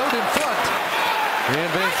puck comes out in front.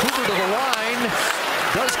 And Vancouver to the line.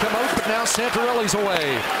 Does come out, but now Santorelli's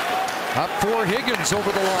away. Up for Higgins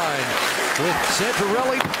over the line with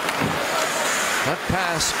Santorelli. That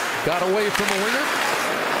pass got away from the winger.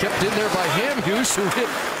 Kept in there by Hamhuis, who hit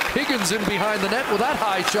Higgins in behind the net with that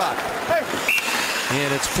high shot.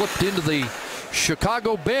 And it's flipped into the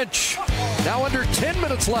Chicago bench. Now under 10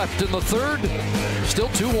 minutes left in the third. Still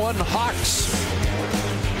 2-1 Hawks.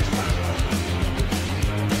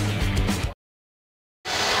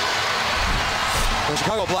 The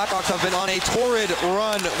Chicago Blackhawks have been on a torrid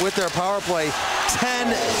run with their power play.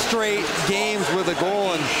 10 straight games with a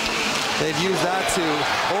goal, and they've used that to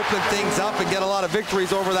open things up and get a lot of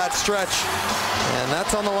victories over that stretch. And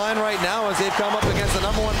that's on the line right now as they've come up against the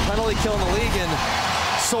 #1 penalty kill in the league. And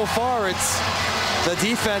so far, it's the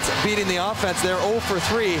defense beating the offense. They're 0 for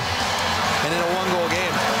 3 and in a one-goal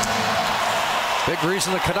game. Big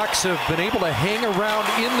reason the Canucks have been able to hang around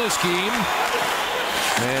in this game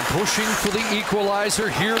and pushing for the equalizer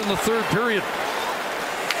here in the third period.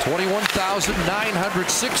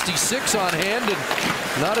 21,966 on hand, and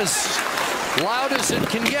not as loud as it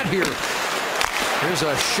can get here. Here's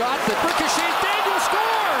a shot that ricochets. Daniel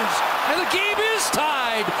scores, and the game is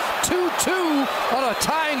tied 2-2 on a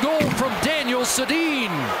tying goal from Daniel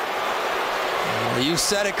Sedin. You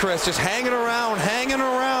said it, Chris. Just hanging around,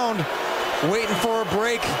 waiting for a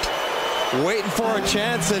break, waiting for a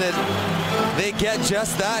chance, and they get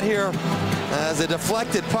just that here. As a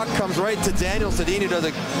deflected puck comes right to Daniel Sedin, who does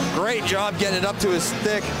a great job getting it up to his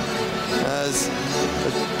stick. As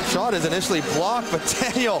the shot is initially blocked, but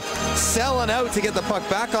Daniel selling out to get the puck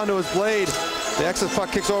back onto his blade. The excess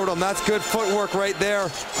puck kicks over to him. That's good footwork right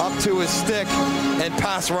there, up to his stick and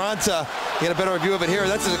past Ranta. Get a better view of it here.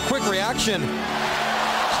 That's a quick reaction.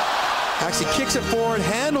 Actually kicks it forward,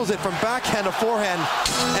 handles it from backhand to forehand,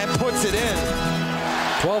 and puts it in.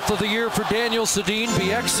 12th of the year for Daniel Sedin.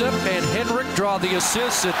 Bieksa and Henrik draw the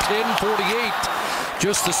assists at 10:48.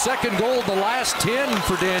 Just the second goal of the last 10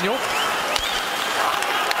 for Daniel.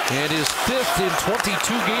 And his 5th in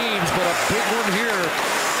 22 games, but a big one here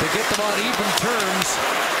to get them on even terms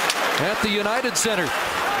at the United Center.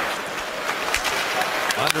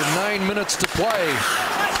 Under 9 minutes to play.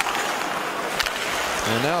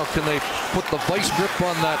 And now can they put the vice grip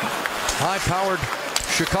on that high-powered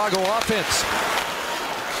Chicago offense?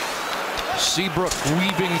 Seabrook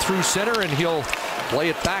weaving through center, and he'll play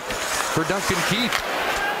it back for Duncan Keith.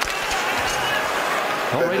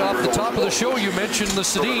 Well, right off the top of the show, you mentioned the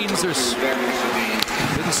Sedins. There's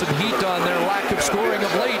been some heat on their lack of scoring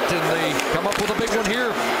of late, and they come up with a big one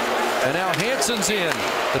here. And now Hansen's in.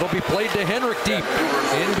 It'll be played to Henrik deep.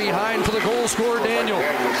 In behind for the goal scorer, Daniel.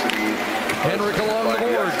 Henrik along the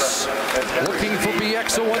boards. Looking for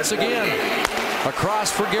Bieksa once again.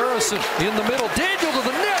 Across for Garrison. In the middle. Daniel to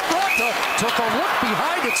the net. Ranta took a look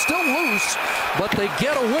behind it. Still loose. But they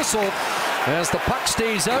get a whistle as the puck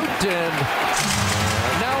stays out. And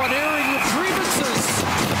now an airing of grievances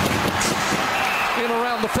in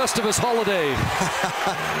around the Festivus holiday.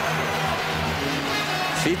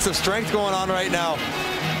 Feats of strength going on right now.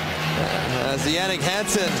 As Yannick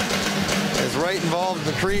Hansen is right involved in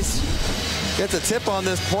the crease. Gets a tip on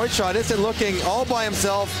this point shot. It's looking all by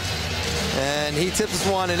himself. And he tips this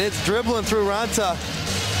one, and it's dribbling through Ranta.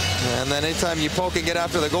 And then anytime you poke and get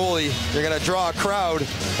after the goalie, you're going to draw a crowd.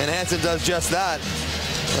 And Hansen does just that.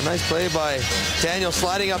 A nice play by Daniel,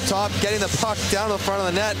 sliding up top, getting the puck down to the front of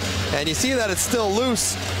the net. And you see that it's still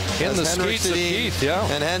loose. In the skates of Keith, yeah.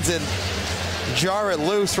 And Hansen jar it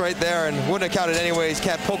loose right there, and wouldn't have counted anyways.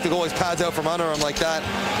 Can't poke the goalie's pads out from under him like that.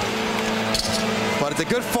 But it's a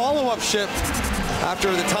good follow-up shift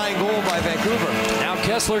after the tying goal by Vancouver. Now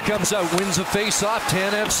Kessler comes out, wins a face-off.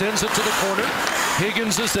 Tanev sends it to the corner.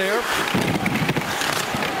 Higgins is there.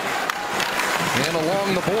 And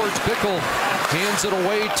along the boards, Bickle hands it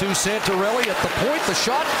away to Santorelli at the point. The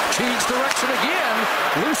shot changed direction again.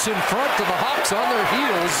 Loose in front of the Hawks on their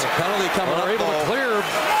heels. Penalty coming up, able to clear.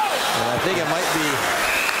 And I think it might be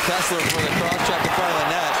Kessler for the cross-check in front of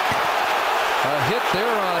the net. A hit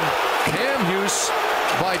there on Hamhuis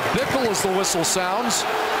by Bickle as the whistle sounds.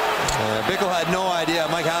 Bickle had no idea.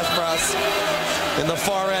 Mike Haspras in the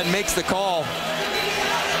far end makes the call.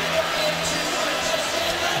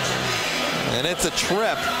 And it's a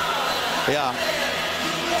trip. Yeah.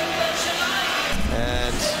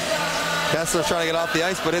 And Kessler's trying to get off the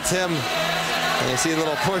ice, but it's him. And you see a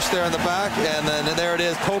little push there in the back, and then there it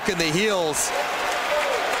is, poking the heels.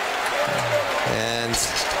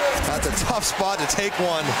 That's a tough spot to take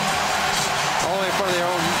one. All the way in front of their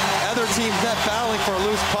own other team's net, battling for a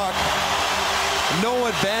loose puck. No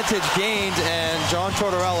advantage gained, and John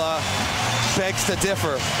Tortorella begs to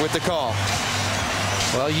differ with the call.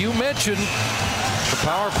 Well, you mentioned the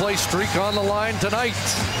power play streak on the line tonight.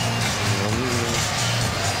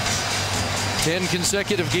 10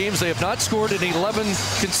 consecutive games. They have not scored in 11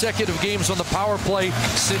 consecutive games on the power play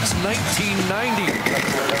since 1990.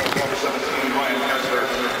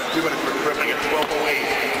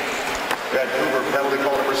 Vancouver penalty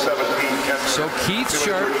call number 17. So Keith,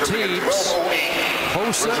 Sharp, Taves,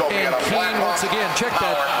 Hossa, and Keane once again. Check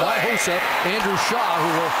that by Hossa. Andrew Shaw,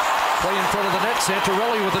 who will play in front of the net.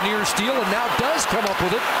 Santorelli with a near steal, and now does come up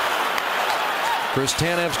with it. Chris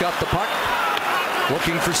Tanev's got the puck.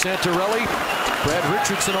 Looking for Santorelli. Brad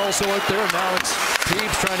Richardson also out there. Now it's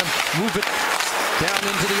Taves trying to move it down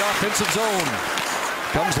into the offensive zone.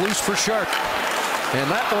 Comes loose for Sharp. And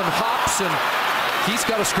that one hops, and he's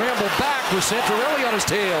got to scramble back with Santorelli on his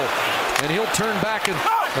tail. And he'll turn back, and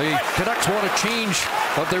the Canucks want a change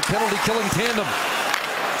of their penalty-killing tandem.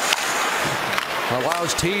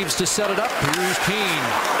 Allows Taves to set it up. Here's Keane.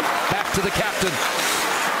 Back to the captain.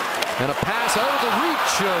 And a pass out of the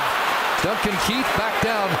reach of Duncan Keith back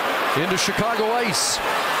down into Chicago ice.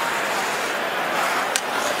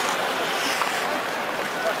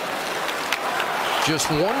 Just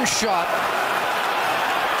one shot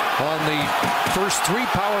on the first 3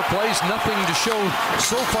 power plays. Nothing to show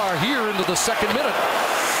so far here into the second minute.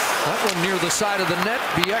 That one near the side of the net.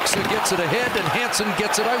 Bieksa gets it ahead, and Hansen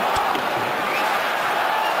gets it out.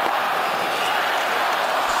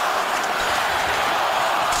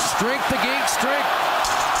 Strength against strength.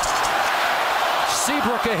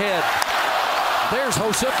 Seabrook ahead. There's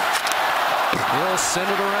Hossa. He'll send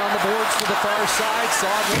it around the boards to the far side.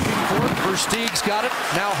 Saad looking for it. Versteeg's got it.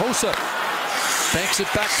 Now Hossa banks it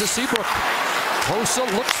back to Seabrook. Hossa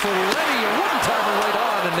looks for Lenny. A one-timer right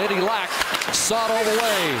on, and Eddie Lack Saad all the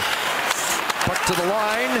way. Puck to the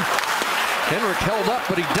line. Henrik held up,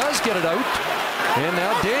 but he does get it out. And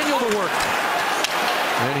now Daniel to work.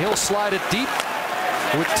 And he'll slide it deep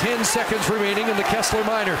with 10 seconds remaining in the Kessler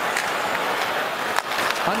Minor.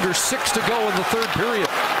 Under 6 to go in the third period.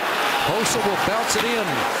 Hossa will bounce it in.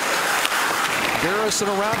 Garrison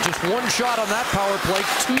around, just one shot on that power play.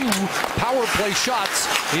 2 power play shots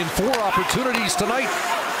in 4 opportunities tonight.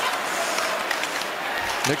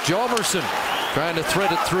 Nick Hjalmarsson trying to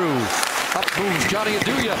thread it through. Up moves Johnny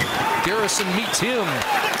Aduya. Garrison meets him.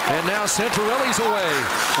 And now Santorelli's away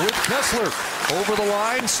with Kessler. Over the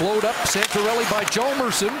line, slowed up Santorelli by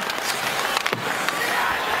Hjalmarsson.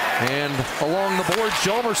 And along the boards,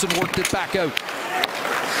 Hjalmarsson worked it back out.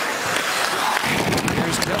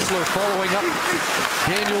 Here's Kessler following up.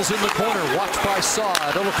 Daniels in the corner, watched by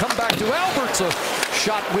Saad. It'll come back to Alberts. A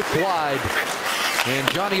shot whipped wide. And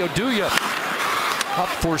Johnny Aduya up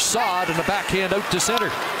for Saad, and a backhand out to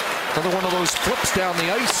center. Another one of those flips down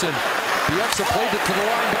the ice, and Bieksa played it to the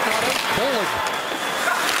line, but not out. Bollig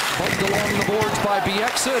bumped along the boards by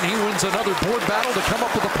Bieksa, and he wins another board battle to come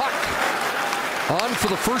up with a puck. On for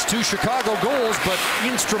the first 2 Chicago goals, but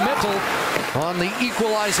instrumental on the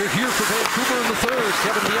equalizer here for Vancouver in the third.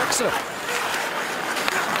 Kevin Bieksa.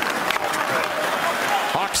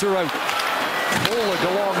 Hawks are out. Bollig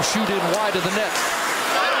along, shoot in wide of the net.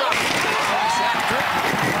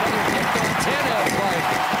 Tanev by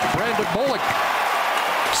Brandon Bollig.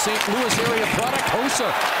 St. Louis area product.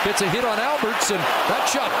 Hossa gets a hit on Alberts, and that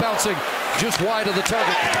shot bouncing just wide of the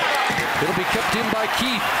target. It'll be kept in by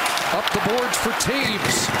Keith. Up the boards for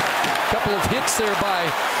Taves. Couple of hits there by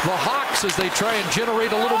the Hawks as they try and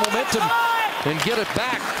generate a little momentum and get it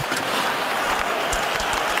back.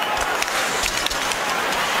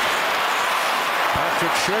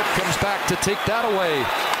 Patrick Sharp comes back to take that away.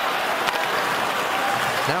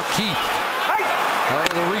 Now Keith out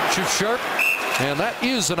of the reach of Sharp, and that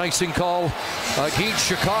is an icing call against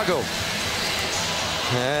Chicago.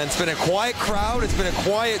 And it's been a quiet crowd. It's been a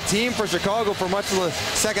quiet team for Chicago for much of the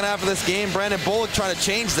second half of this game. Brandon Bollig trying to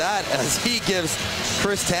change that as he gives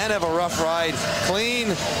Chris Tanev a rough ride. Clean,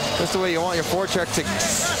 just the way you want your forecheck to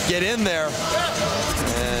get in there.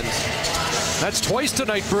 And that's twice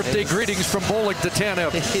tonight. Birthday greetings from Bollig to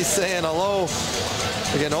Tanev. He's saying hello.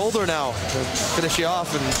 They're getting older now. Finish you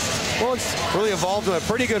off. And Bollig's really evolved to a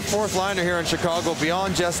pretty good fourth liner here in Chicago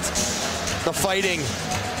beyond just the fighting.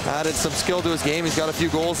 Added some skill to his game. He's got a few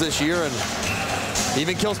goals this year and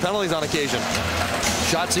even kills penalties on occasion.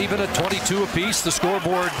 Shots even at 22 apiece. The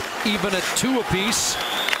scoreboard even at 2 apiece.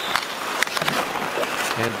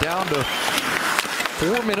 And down to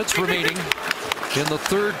 4 minutes remaining in the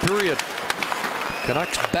third period.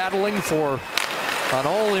 Canucks battling for an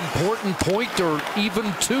all-important point or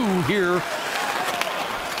even two here.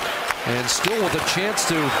 And still with a chance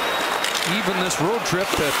to even this road trip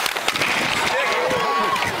that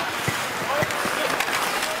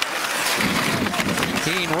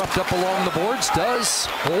Kane roughed up along the boards, does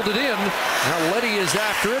hold it in. Now Leddy is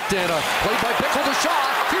after it, and a play by Bickell to Shaw.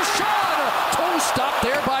 Here's Shaw, and a toe stop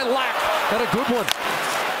there by Lack, and a good one.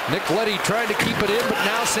 Nick Leddy trying to keep it in, but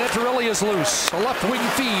now Santorelli is loose. A left wing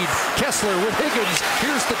feed. Kessler with Higgins.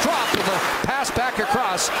 Here's the drop, and the pass back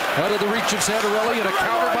across out of the reach of Santorelli, and a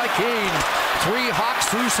counter by Kane. 3 Hawks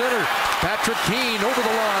through center. Patrick Kane over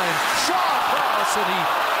the line. Shaw across, and he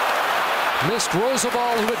missed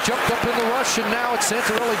Roosevelt, who had jumped up in the rush, and now it's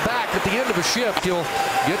Santorelli back at the end of a shift. He'll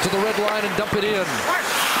get to the red line and dump it in.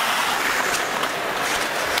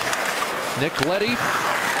 Nick Leddy.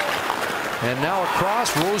 And now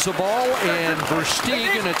across, Roosevelt and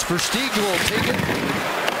Versteeg, and it's Versteeg who will take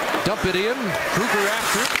it, dump it in. Kruger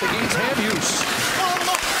after it against Hamhuis.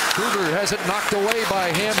 Kruger has it knocked away by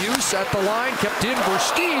Hamhuis at the line, kept in.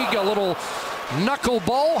 Versteeg, a little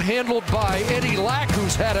knuckleball handled by Eddie Lack,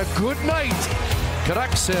 who's had a good night.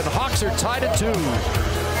 Canucks and Hawks are tied at 2.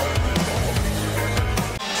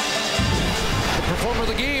 The performer of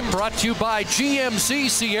the game brought to you by GMC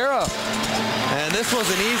Sierra. And this was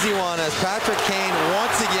an easy one, as Patrick Kane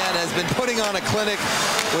once again has been putting on a clinic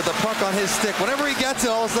with the puck on his stick. Whenever he gets it,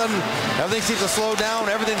 all of a sudden everything seems to slow down,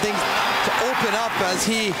 everything seems to open up as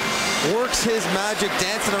he works his magic,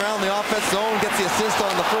 dancing around the offense zone, gets the assist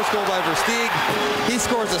on the first goal by Versteeg. He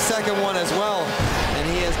scores the second one as well, and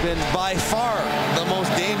he has been by far the most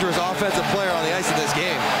dangerous offensive player on the ice in this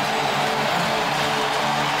game.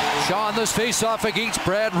 Shaw on this face-off against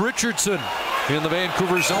Brad Richardson in the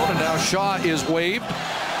Vancouver zone, and now Shaw is waived.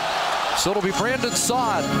 So it'll be Brandon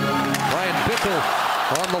Saad. Ryan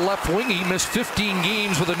Bickell on the left wing. He missed 15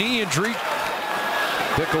 games with a knee injury.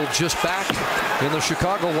 Bickell just back in the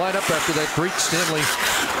Chicago lineup after that great Stanley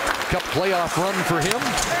Cup playoff run for him.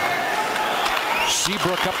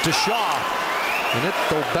 Seabrook up to Shaw, and it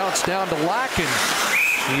will bounce down to Lack, and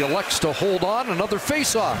he elects to hold on. Another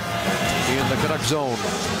face-off in the Canuck zone.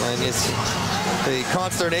 And it's the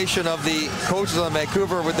consternation of the coaches on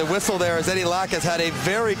Vancouver with the whistle there, as Eddie Lack has had a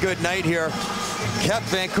very good night here. Kept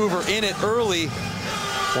Vancouver in it early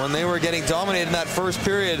when they were getting dominated in that first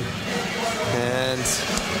period. And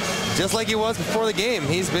just like he was before the game,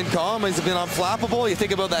 he's been calm, he's been unflappable. You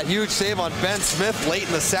think about that huge save on Ben Smith late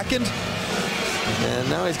in the second. And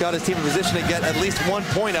now he's got his team in position to get at least 1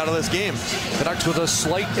 point out of this game. Canucks with a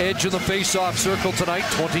slight edge in the face-off circle tonight,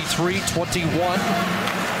 23-21.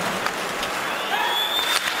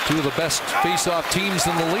 Two of the best face-off teams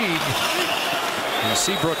in the league. And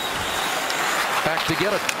Seabrook back to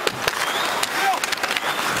get it.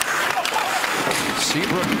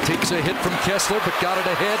 Seabrook takes a hit from Kessler, but got it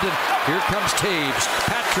ahead, and here comes Taves.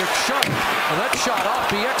 Patrick Sharp, and that shot off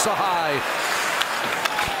BX a high.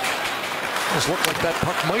 Just looked like that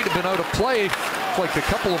puck might have been out of play. Like a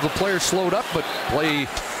couple of the players slowed up, but play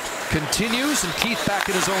continues, and Keith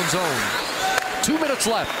back in his own zone. 2 minutes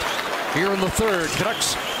left here in the third.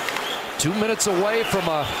 Canucks 2 minutes away from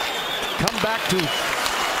a comeback to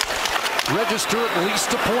register at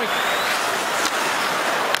least a point.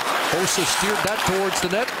 Hossa steered that towards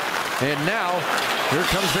the net, and now here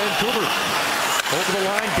comes Vancouver. Over the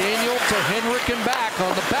line, Daniel to Henrik and back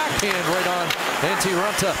on the backhand right on Antti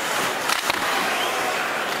Ranta.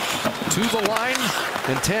 To the line,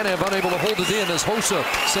 and Tanev unable to hold it in as Hossa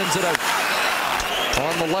sends it out.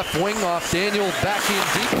 On the left wing off Daniel, back in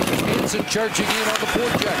deep. Hansen charging in on the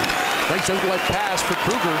forecheck. Nice outlet pass for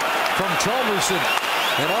Kruger from Chalmerson.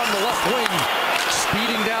 And on the left wing,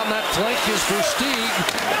 speeding down that flank is Versteeg.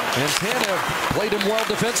 And Tanev played him well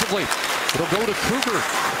defensively. It'll go to Kruger.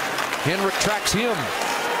 Henrik tracks him.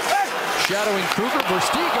 Shadowing Kruger,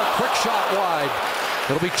 Versteeg, a quick shot wide.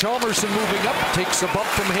 It'll be Chalmerson moving up, takes a bump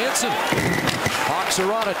from Hansen. Hawks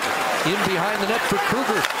are on it, in behind the net for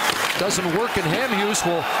Kruger. Doesn't work, and Hamhuis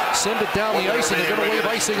will send it down the ice, and they're going to wave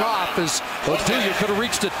icing off as Oduya could have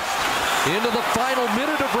reached it. Into the final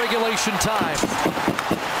minute of regulation time.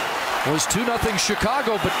 It was 2-0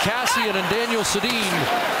 Chicago, but Cassian and Daniel Sedin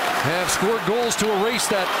have scored goals to erase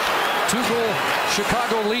that 2-goal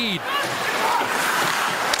Chicago lead.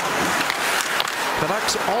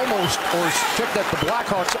 Canucks almost, or check that, the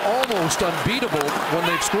Blackhawks almost unbeatable when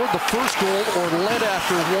they've scored the first goal or led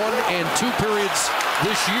after 1 and 2 periods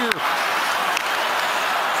this year.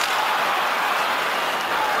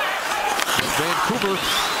 Vancouver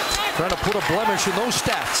trying to put a blemish in those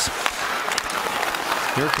stats.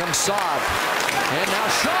 Here comes Saad. And now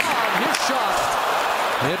Shaw, his shot.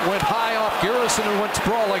 It went high off Garrison, who went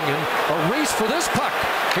sprawling, and a race for for this puck.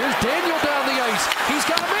 Here's Daniel down the ice. He's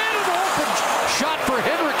got a man in the open shot for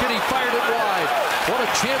Henrik, and he fired it wide. What a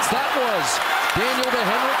chance that was. Daniel to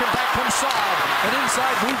Henrik, and back comes Saad. An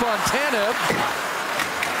inside move on Tanev.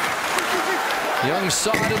 Young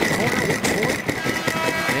Saad in the corner with point.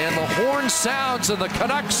 And the horn sounds, and the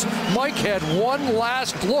Canucks, Mike, had one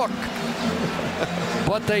last look.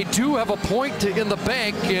 But they do have a point in the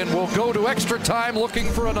bank, and will go to extra time looking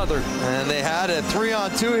for another. And they had a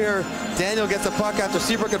 3-on-2 here. Daniel gets the puck after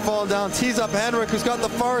Seabrook had fallen down. Tees up Henrik, who's got the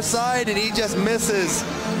far side, and he just misses.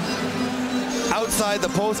 Outside the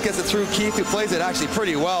post, gets it through Keith, who plays it actually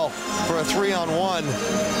pretty well for a 3-on-1.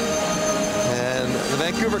 And the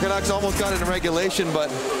Vancouver Canucks almost got it in regulation, but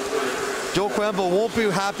Joe Quenneville won't be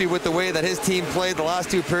happy with the way that his team played the last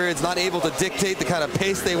two periods, not able to dictate the kind of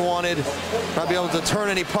pace they wanted, not be able to turn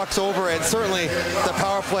any pucks over, and certainly the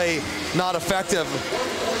power play not effective.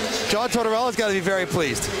 John Tortorella's got to be very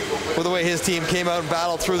pleased with the way his team came out and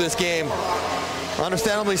battled through this game.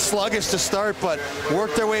 Understandably sluggish to start, but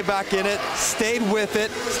worked their way back in it, stayed with it,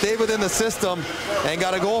 stayed within the system, and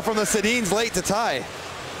got a goal from the Sedins late to tie.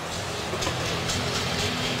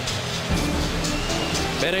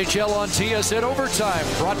 NHL on TSN Overtime,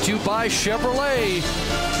 brought to you by Chevrolet.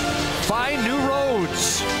 Find new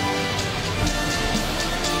roads.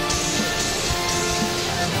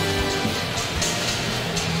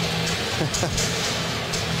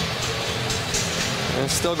 They're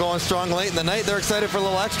still going strong late in the night. They're excited for a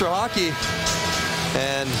little extra hockey.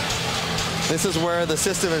 And this is where the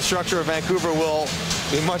system and structure of Vancouver will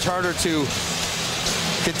be much harder to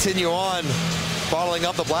continue on, bottling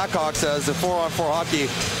up the Blackhawks, as the 4-on-4 hockey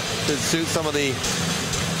should suit some of the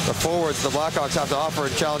forwards the Blackhawks have to offer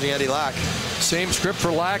in challenging Eddie Lack. Same script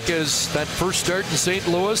for Lack as that first start in St.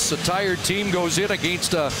 Louis. A tired team goes in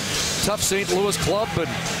against a tough St. Louis club, and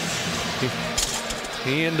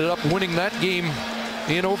he ended up winning that game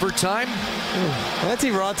in overtime.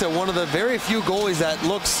 Antti Raanta, one of the very few goalies that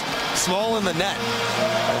looks small in the net.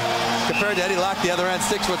 Compared to Eddie Lack, the other end,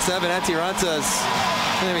 6'7". Antti Raanta is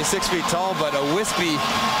maybe 6 feet tall, but a wispy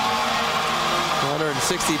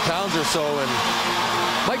 160 pounds or so. And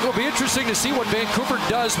Mike, it'll be interesting to see what Vancouver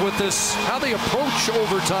does with this, how they approach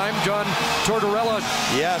overtime. John Tortorella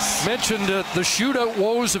mentioned the shootout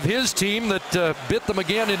woes of his team that bit them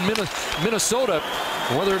again in Minnesota.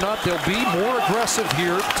 Whether or not they'll be more aggressive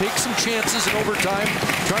here, take some chances in overtime,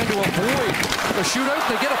 trying to avoid a shootout.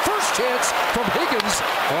 They get a first chance from Higgins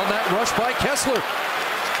on that rush by Kessler.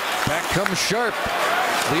 Back comes Sharp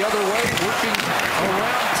the other way, working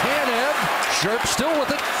around Tanev. Sharp still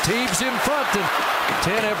with it. Taves in front, and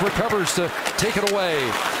Tanev recovers to take it away.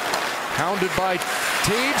 Hounded by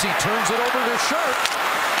Taves, he turns it over to Sharp.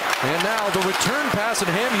 And now the return pass,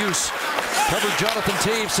 and Hamhuis covered Jonathan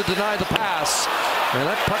Taves to deny the pass. And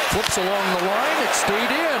that puck flips along the line. It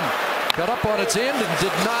stayed in. Got up on its end and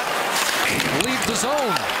did not leave the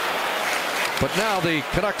zone. But now the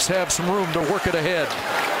Canucks have some room to work it ahead.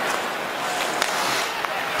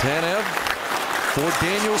 Tanev for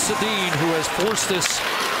Daniel Sedin, who has forced this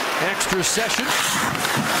extra session.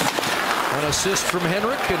 An assist from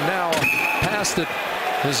Henrik, and now a pass that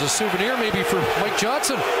is a souvenir maybe for Mike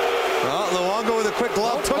Johnson. Well, Luongo with a quick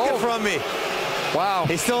glove took it from me. Wow.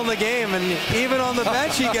 He's still in the game, and even on the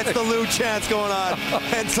bench he gets the Lou chance going on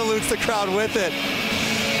and salutes the crowd with it.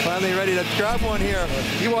 Finally ready to grab one here.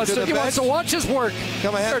 He wants to watch his work.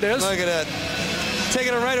 Come ahead. There it is. Look at that.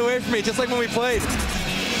 Taking it right away from me, just like when we played.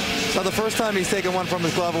 It's not the first time he's taken one from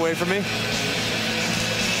his glove away from me.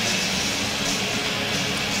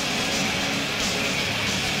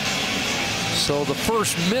 So the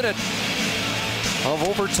first minute of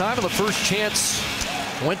overtime, and the first chance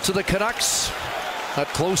went to the Canucks. A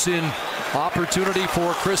close-in opportunity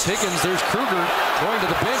for Chris Higgins. There's Kruger going to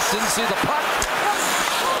the bench, didn't see the puck.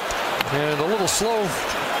 And a little slow.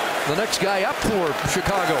 The next guy up for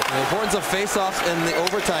Chicago. The importance of face-offs in the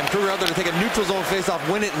overtime. Kruger out there to take a neutral zone face-off,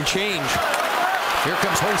 win it, and change. Here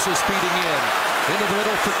comes Hossa speeding in. Into the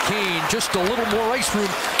middle for Kane. Just a little more ice room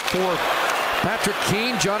for Patrick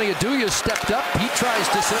Kane. Johnny Aduya stepped up. He tries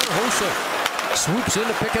to center. Hossa swoops in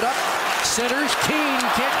to pick it up. Centers. Kane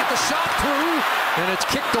can't get the shot through. And it's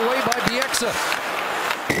kicked away by Bieksa.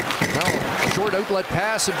 Now, short outlet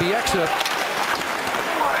pass, and Bieksa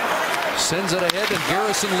sends it ahead, and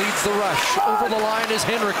Garrison leads the rush. Over the line is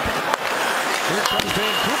Henrik. Here comes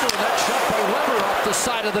Vancouver, and that shot by Weber off the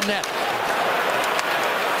side of the net.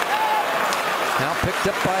 Now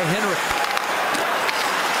picked up by Henrik.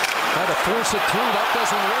 Try to force it through, that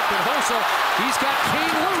doesn't work, and Hossa, he's got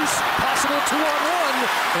Kane loose. Possible 2-on-1,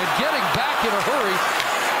 and getting back in a hurry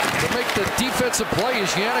to make the defensive play is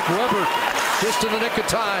Yannick Weber, just in the nick of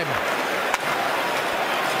time.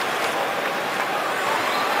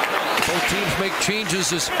 Both teams make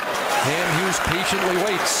changes as Hughes patiently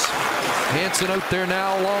waits. Hansen out there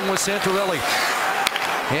now along with Santorelli.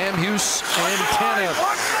 Hughes and Tanev.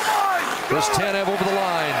 There's Tanev over the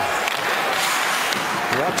line.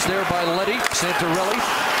 Watched there by Leddy. Santorelli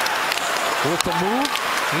with the move.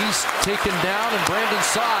 He's taken down, and Brandon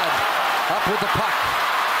Saad up with the puck.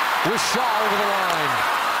 With Shaw over the line.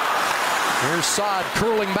 Here's Saad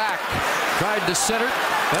curling back. Tried to center.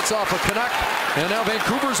 That's off a Canuck. And now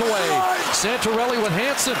Vancouver's away. Santorelli with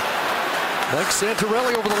Hansen. Like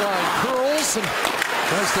Santorelli over the line. Curls and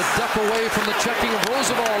tries to duck away from the checking of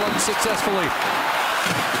Roosevelt unsuccessfully.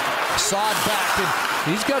 Saad back, and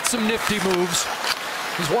he's got some nifty moves.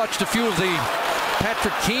 He's watched a few of the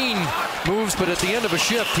Patrick Kane moves, but at the end of a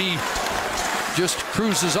shift, he just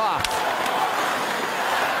cruises off.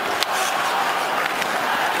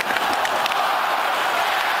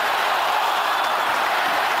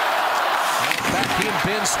 Backhand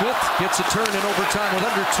Ben Smith gets a turn in overtime with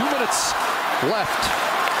under 2 minutes left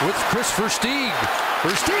with Chris Versteeg.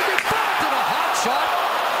 Versteeg in front, and a hot shot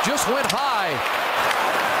just went high.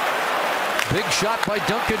 Big shot by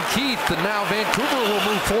Duncan Keith, and now Vancouver will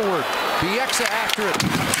move forward. Bieksa after it.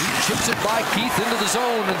 He chips it by Keith into the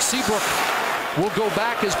zone, and Seabrook will go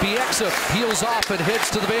back as Bieksa peels off and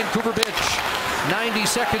heads to the Vancouver bench. 90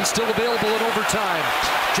 seconds still available in overtime.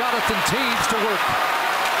 Jonathan Taves to work.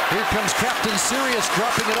 Here comes Captain Sirius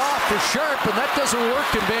dropping it off for Sharp, and that doesn't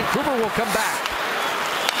work, and Vancouver will come back.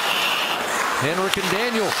 Henrik and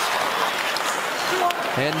Daniel.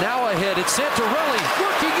 And now ahead, it's Santorelli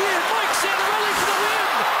working in. Mike Santorelli for the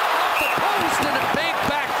win! Off the post, and it banked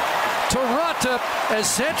back to Ranta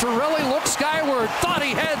as Santorelli looked skyward. Thought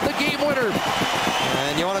he had the game winner.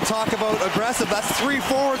 And you want to talk about aggressive. That's 3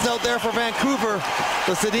 forwards out there for Vancouver.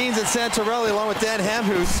 The Sedins and Santorelli along with Dan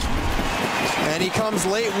Hamhuis. And he comes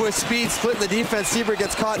late with speed, splitting the defense. Seabrook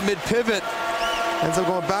gets caught mid-pivot. Ends up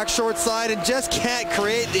going back short side and just can't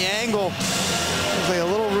create the angle. There's like a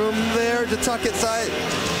little room there to tuck it side.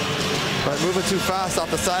 But moving too fast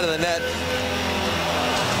off the side of the net.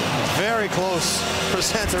 Very close for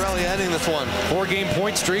Santorelli ending this one. 4-game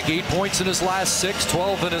point streak, 8 points in his last 6,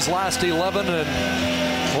 12 in his last 11,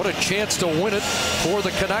 and what a chance to win it for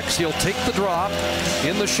the Canucks. He'll take the draw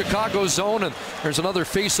in the Chicago zone, and there's another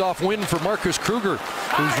face-off win for Marcus Kruger,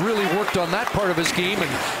 who's really worked on that part of his game and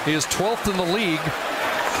is 12th in the league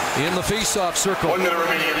in the face-off circle. 1 minute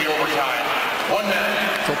remaining in the overtime. 1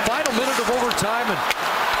 minute. So final minute of overtime, and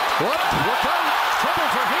look out! Trouble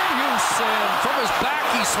for Hughes, and from his back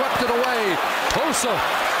he swept it away. Hossa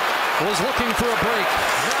was looking for a break.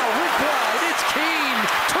 Now Rick wide, it's Kane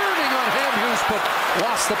turning on Hughes, but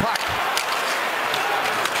lost the puck.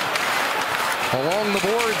 Along the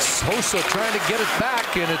boards, Hossa trying to get it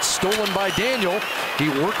back, and it's stolen by Daniel. He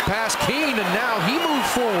worked past Kane, and now he moved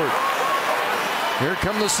forward. Here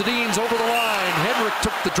come the Sedins over the line. Henrik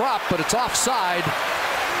took the drop, but it's offside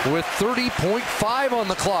with 30.5 on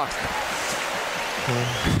the clock.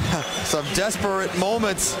 Some desperate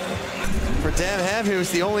moments for Dan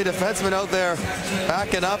Hamhuis, the only defenseman out there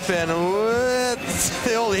backing up, and with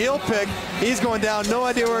the old heel pick, he's going down, no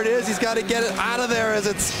idea where it is. He's got to get it out of there as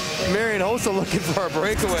it's Marian Hossa looking for a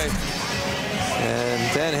breakaway.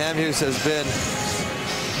 And Dan Hamhuis has been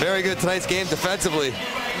very good tonight's game defensively.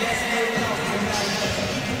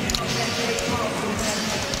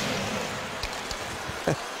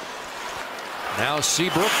 Now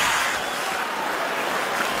Seabrook.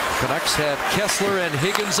 Canucks have Kessler and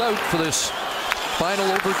Higgins out for this final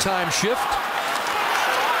overtime shift.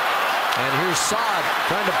 And here's Saad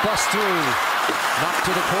trying to bust through. Knocked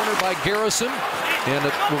to the corner by Garrison. And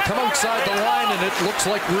it will come outside the line, and it looks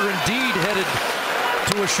like we're indeed headed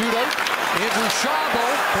to a shootout. Andrew Shaw,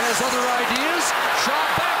 though, has other ideas. Shaw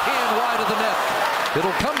backhand wide of the net.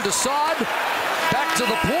 It'll come to Saad. Back to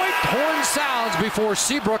the point. Horn sounds before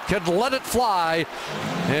Seabrook can let it fly.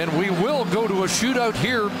 And we will go to a shootout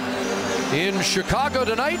here in Chicago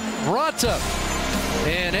tonight. Ranta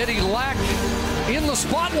and Eddie Lack in the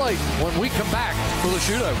spotlight when we come back for the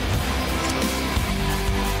shootout.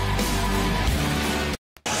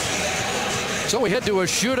 So we head to a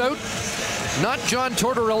shootout. Not John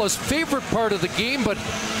Tortorella's favorite part of the game, but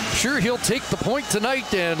sure he'll take the point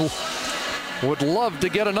tonight and would love to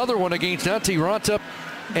get another one against Antti Ranta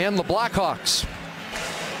and the Blackhawks.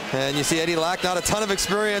 And you see Eddie Lack, not a ton of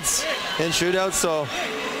experience in shootouts, so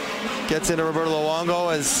gets into Roberto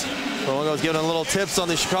Luongo as Luongo's giving him little tips on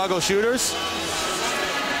the Chicago shooters.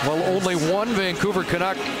 Well, only one Vancouver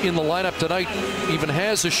Canuck in the lineup tonight even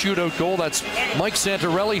has a shootout goal. That's Mike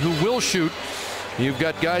Santorelli, who will shoot. You've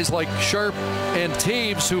got guys like Sharp and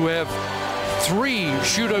Taves who have 3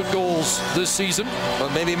 shootout goals this season.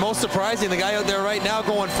 But maybe most surprising, the guy out there right now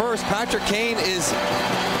going first, Patrick Kane, is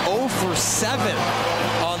 0 for 7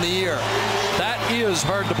 on the year. That is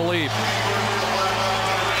hard to believe.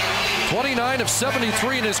 29 of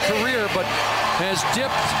 73 in his career, but has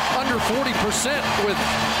dipped under 40% with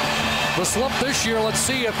the slump this year. Let's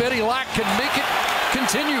see if Eddie Lack can make it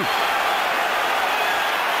continue.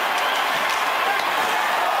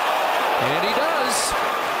 And he does.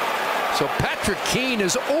 So Patrick Kane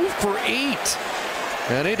is 0 for 8.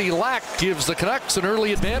 And Eddie Lack gives the Canucks an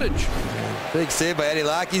early advantage. Big save by Eddie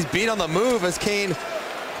Lack. He's beat on the move as Kane,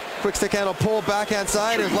 quick stick handle pull, backhand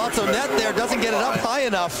side. There's lots of net there, doesn't get it up high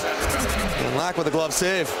enough. And Lack with a glove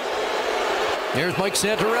save. Here's Mike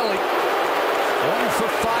Santorelli. 1 for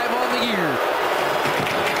 5 on the year.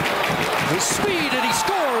 With speed, and he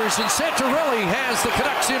scores, and Santorelli has the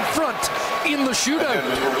Canucks in front in the shootout.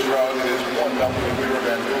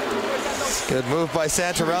 Good move by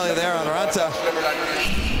Santorelli there on Ranta.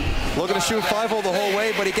 Looking to shoot 5-hole the whole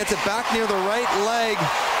way, but he gets it back near the right leg.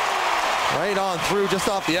 Right on through, just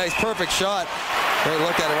off the ice. Perfect shot. Great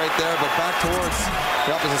look at it right there, but back towards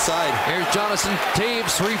the opposite side. Here's Jonathan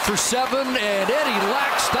Taves, 3 for 7, and Eddie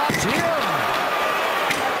Lack stops him.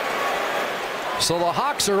 So the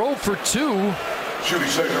Hawks are 0 for 2.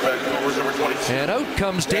 And out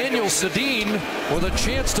comes Daniel Sedin with a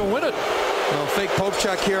chance to win it. Well, fake poke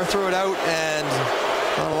check here, threw it out, and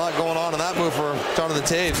not a lot going on in that move for Jonathan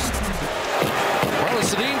Taves. Well, the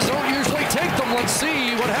Sedins don't usually take them. Let's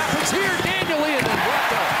see what happens here. Daniel in, and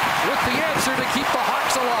Ranta with the answer to keep the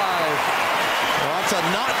Hawks alive. Ranta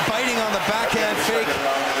not biting on the backhand fake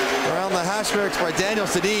around the hash marks by Daniel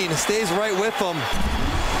Sedin. Stays right with them.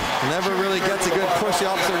 Never really gets a good push the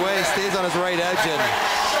opposite way. Stays on his right edge and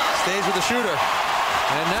stays with the shooter.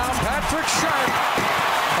 And now Patrick Sharp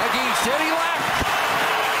against Eddie Lack.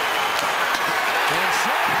 And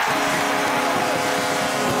Sharp.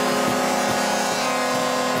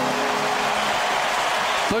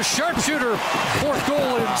 The sharpshooter, 4th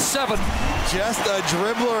goal in 7. Just a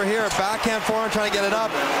dribbler here, backhand forehand trying to get it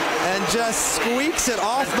up, and just squeaks it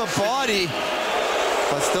off the body,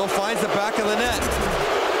 but still finds the back of the net.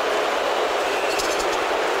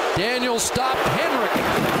 Daniel stopped Henrik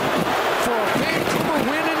for a Vancouver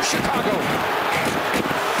win in Chicago.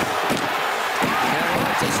 And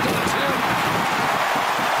Ranta stops him.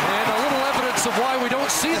 And a little evidence of why we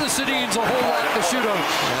don't see the Sedins a whole lot in the shootout.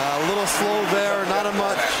 Yeah, a little slow there, not a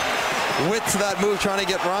much width to that move, trying to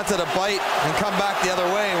get Ranta to bite and come back the other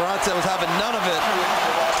way. Ranta was having none of it.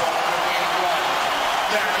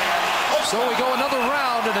 So we go another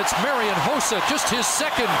round, and it's Marian Hossa, just his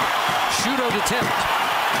 2nd shootout attempt.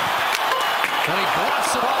 And he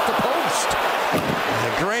blasts it off the post.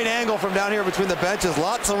 A great angle from down here between the benches.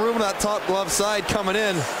 Lots of room on that top glove side coming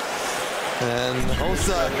in. And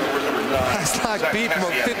Hossa has Lack beat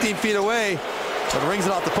from 15 feet away, but rings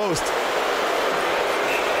it off the post.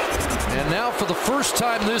 And now for the first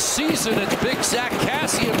time this season, it's Big Zach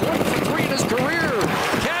Kassian, 1 for 3 in his career.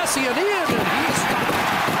 Kassian in, and he's stopped.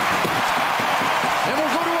 And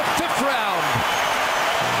we'll go to a 5th round.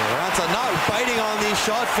 Ranta not biting on these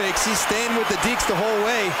shot fakes. He's staying with the Deeks the whole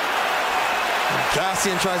way.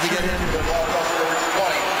 Kassian tries to get him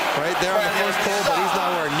right there on the first pull, but he's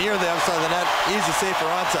nowhere near the outside of the net. Easy save for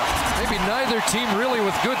Ranta. Maybe neither team really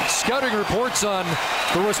with good scouting reports on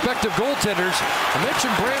the respective goaltenders. I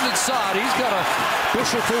mentioned Brandon Saad. He's got a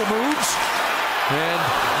bushel full of moves, and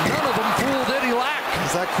none of them fooled Eddie Lack.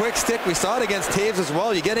 It's that quick stick. We saw it against Taves as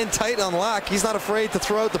well. You get in tight on Lack. He's not afraid to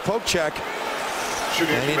throw out the poke check.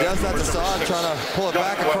 And he does that to Saad, trying to pull it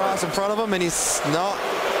back across in front of him, and he's not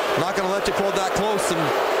going to let you pull it that close, and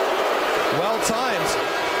well timed.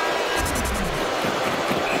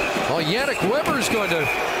 Well, Yannick Weber's going to,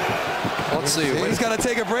 let's see. He's got to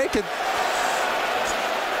take a break. And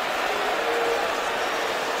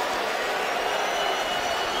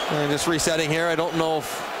just resetting here. I don't know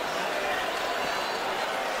if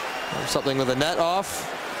there's something with the net off.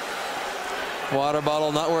 Water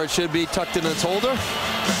bottle not where it should be, tucked in its holder.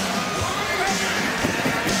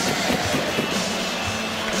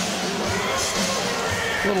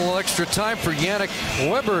 A little extra time for Yannick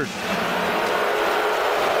Weber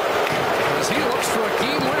as he looks for a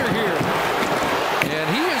game winner here. And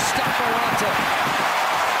he is stopped by Ranta.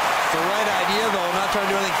 The right idea, though. I'm not trying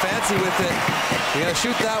to do anything fancy with it. You got to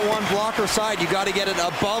shoot that one blocker side. You got to get it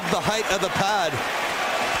above the height of the pad.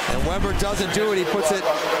 And Weber doesn't do it. He puts it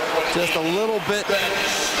just a little bit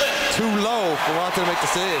too low for Ranta to make the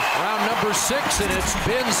save. Round number 6, and it's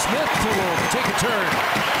Ben Smith who will take a turn.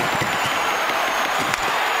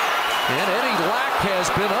 And Eddie Lack has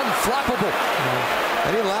been unflappable.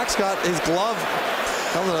 Eddie Lack's got his glove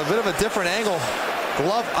comes at a bit of a different angle.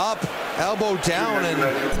 Glove up, elbow down, and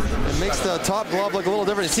it makes the top glove look a little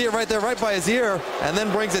different. You see it right there, right by his ear, and then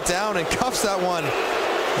brings it down and cuffs that one.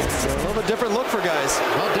 It's a little bit different look for guys.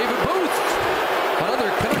 Well, David Booth, another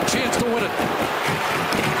Canuck chance to win it.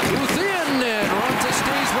 Booth in, and Ronta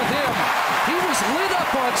stays with him. He was lit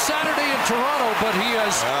up on Saturday in Toronto, but he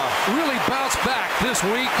has really bounced back this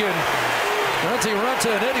week, and Ronta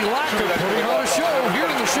and Eddie Lack are putting on a show here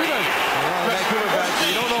in the shootout. Vancouver guys,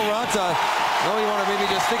 you don't know Ronta. No, you want to maybe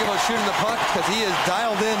just think about shooting the puck because he is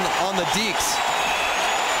dialed in on the deeks.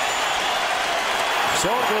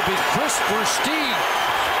 So it will be Chris Versteeg.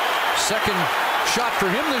 Second shot for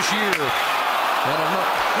him this year. And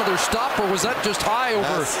another stop, or was that just high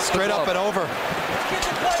over? Straight up and over.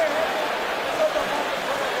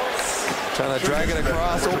 Trying to drag it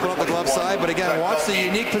across, open up the glove side, but again, watch the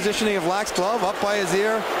unique positioning of Lack's glove, up by his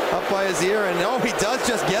ear, and oh, he does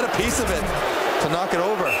just get a piece of it to knock it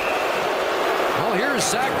over. Well, here's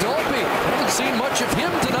Zach Dalby. Haven't seen much of him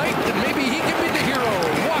tonight, and maybe he can be the hero.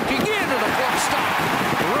 Walking in and a block stop.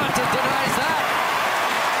 Ronta denies that.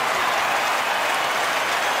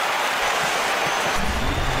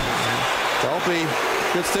 Dalby,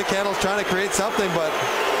 good stick handles, trying to create something, but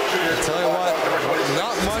I tell you what,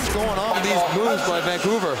 not much going on with these moves by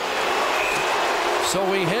Vancouver. So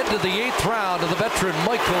we head to the 8th round of the veteran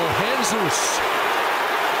Michael Handzus.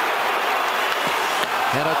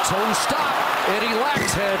 And a toe stop. Eddie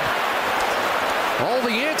Lack's had all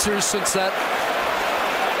the answers since that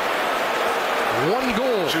one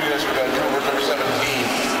goal. Shooting us for Vancouver, number 17,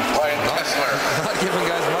 Ryan Kessler. Not giving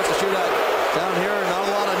guys much to shoot at down here. Not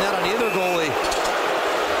a lot of net on either goalie.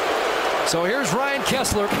 So here's Ryan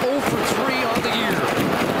Kessler, 0 for 3 on the year.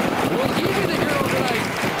 Will he be the hero tonight?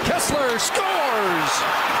 Kessler scores!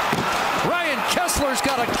 Ryan Kessler's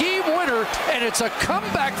got a game winner, and it's a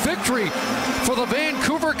comeback victory for the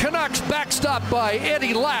Vancouver Canucks, backstopped by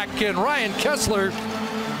Eddie Lack, and Ryan Kessler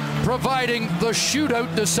providing the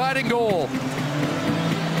shootout deciding goal.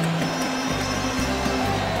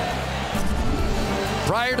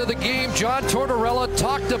 Prior to the game, John Tortorella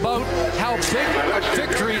talked about how big a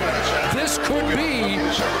victory this could be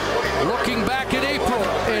looking back in April,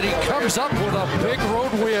 and he comes up with a big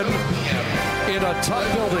road win in a tough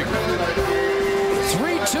building.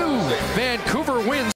 3-2, Vancouver wins.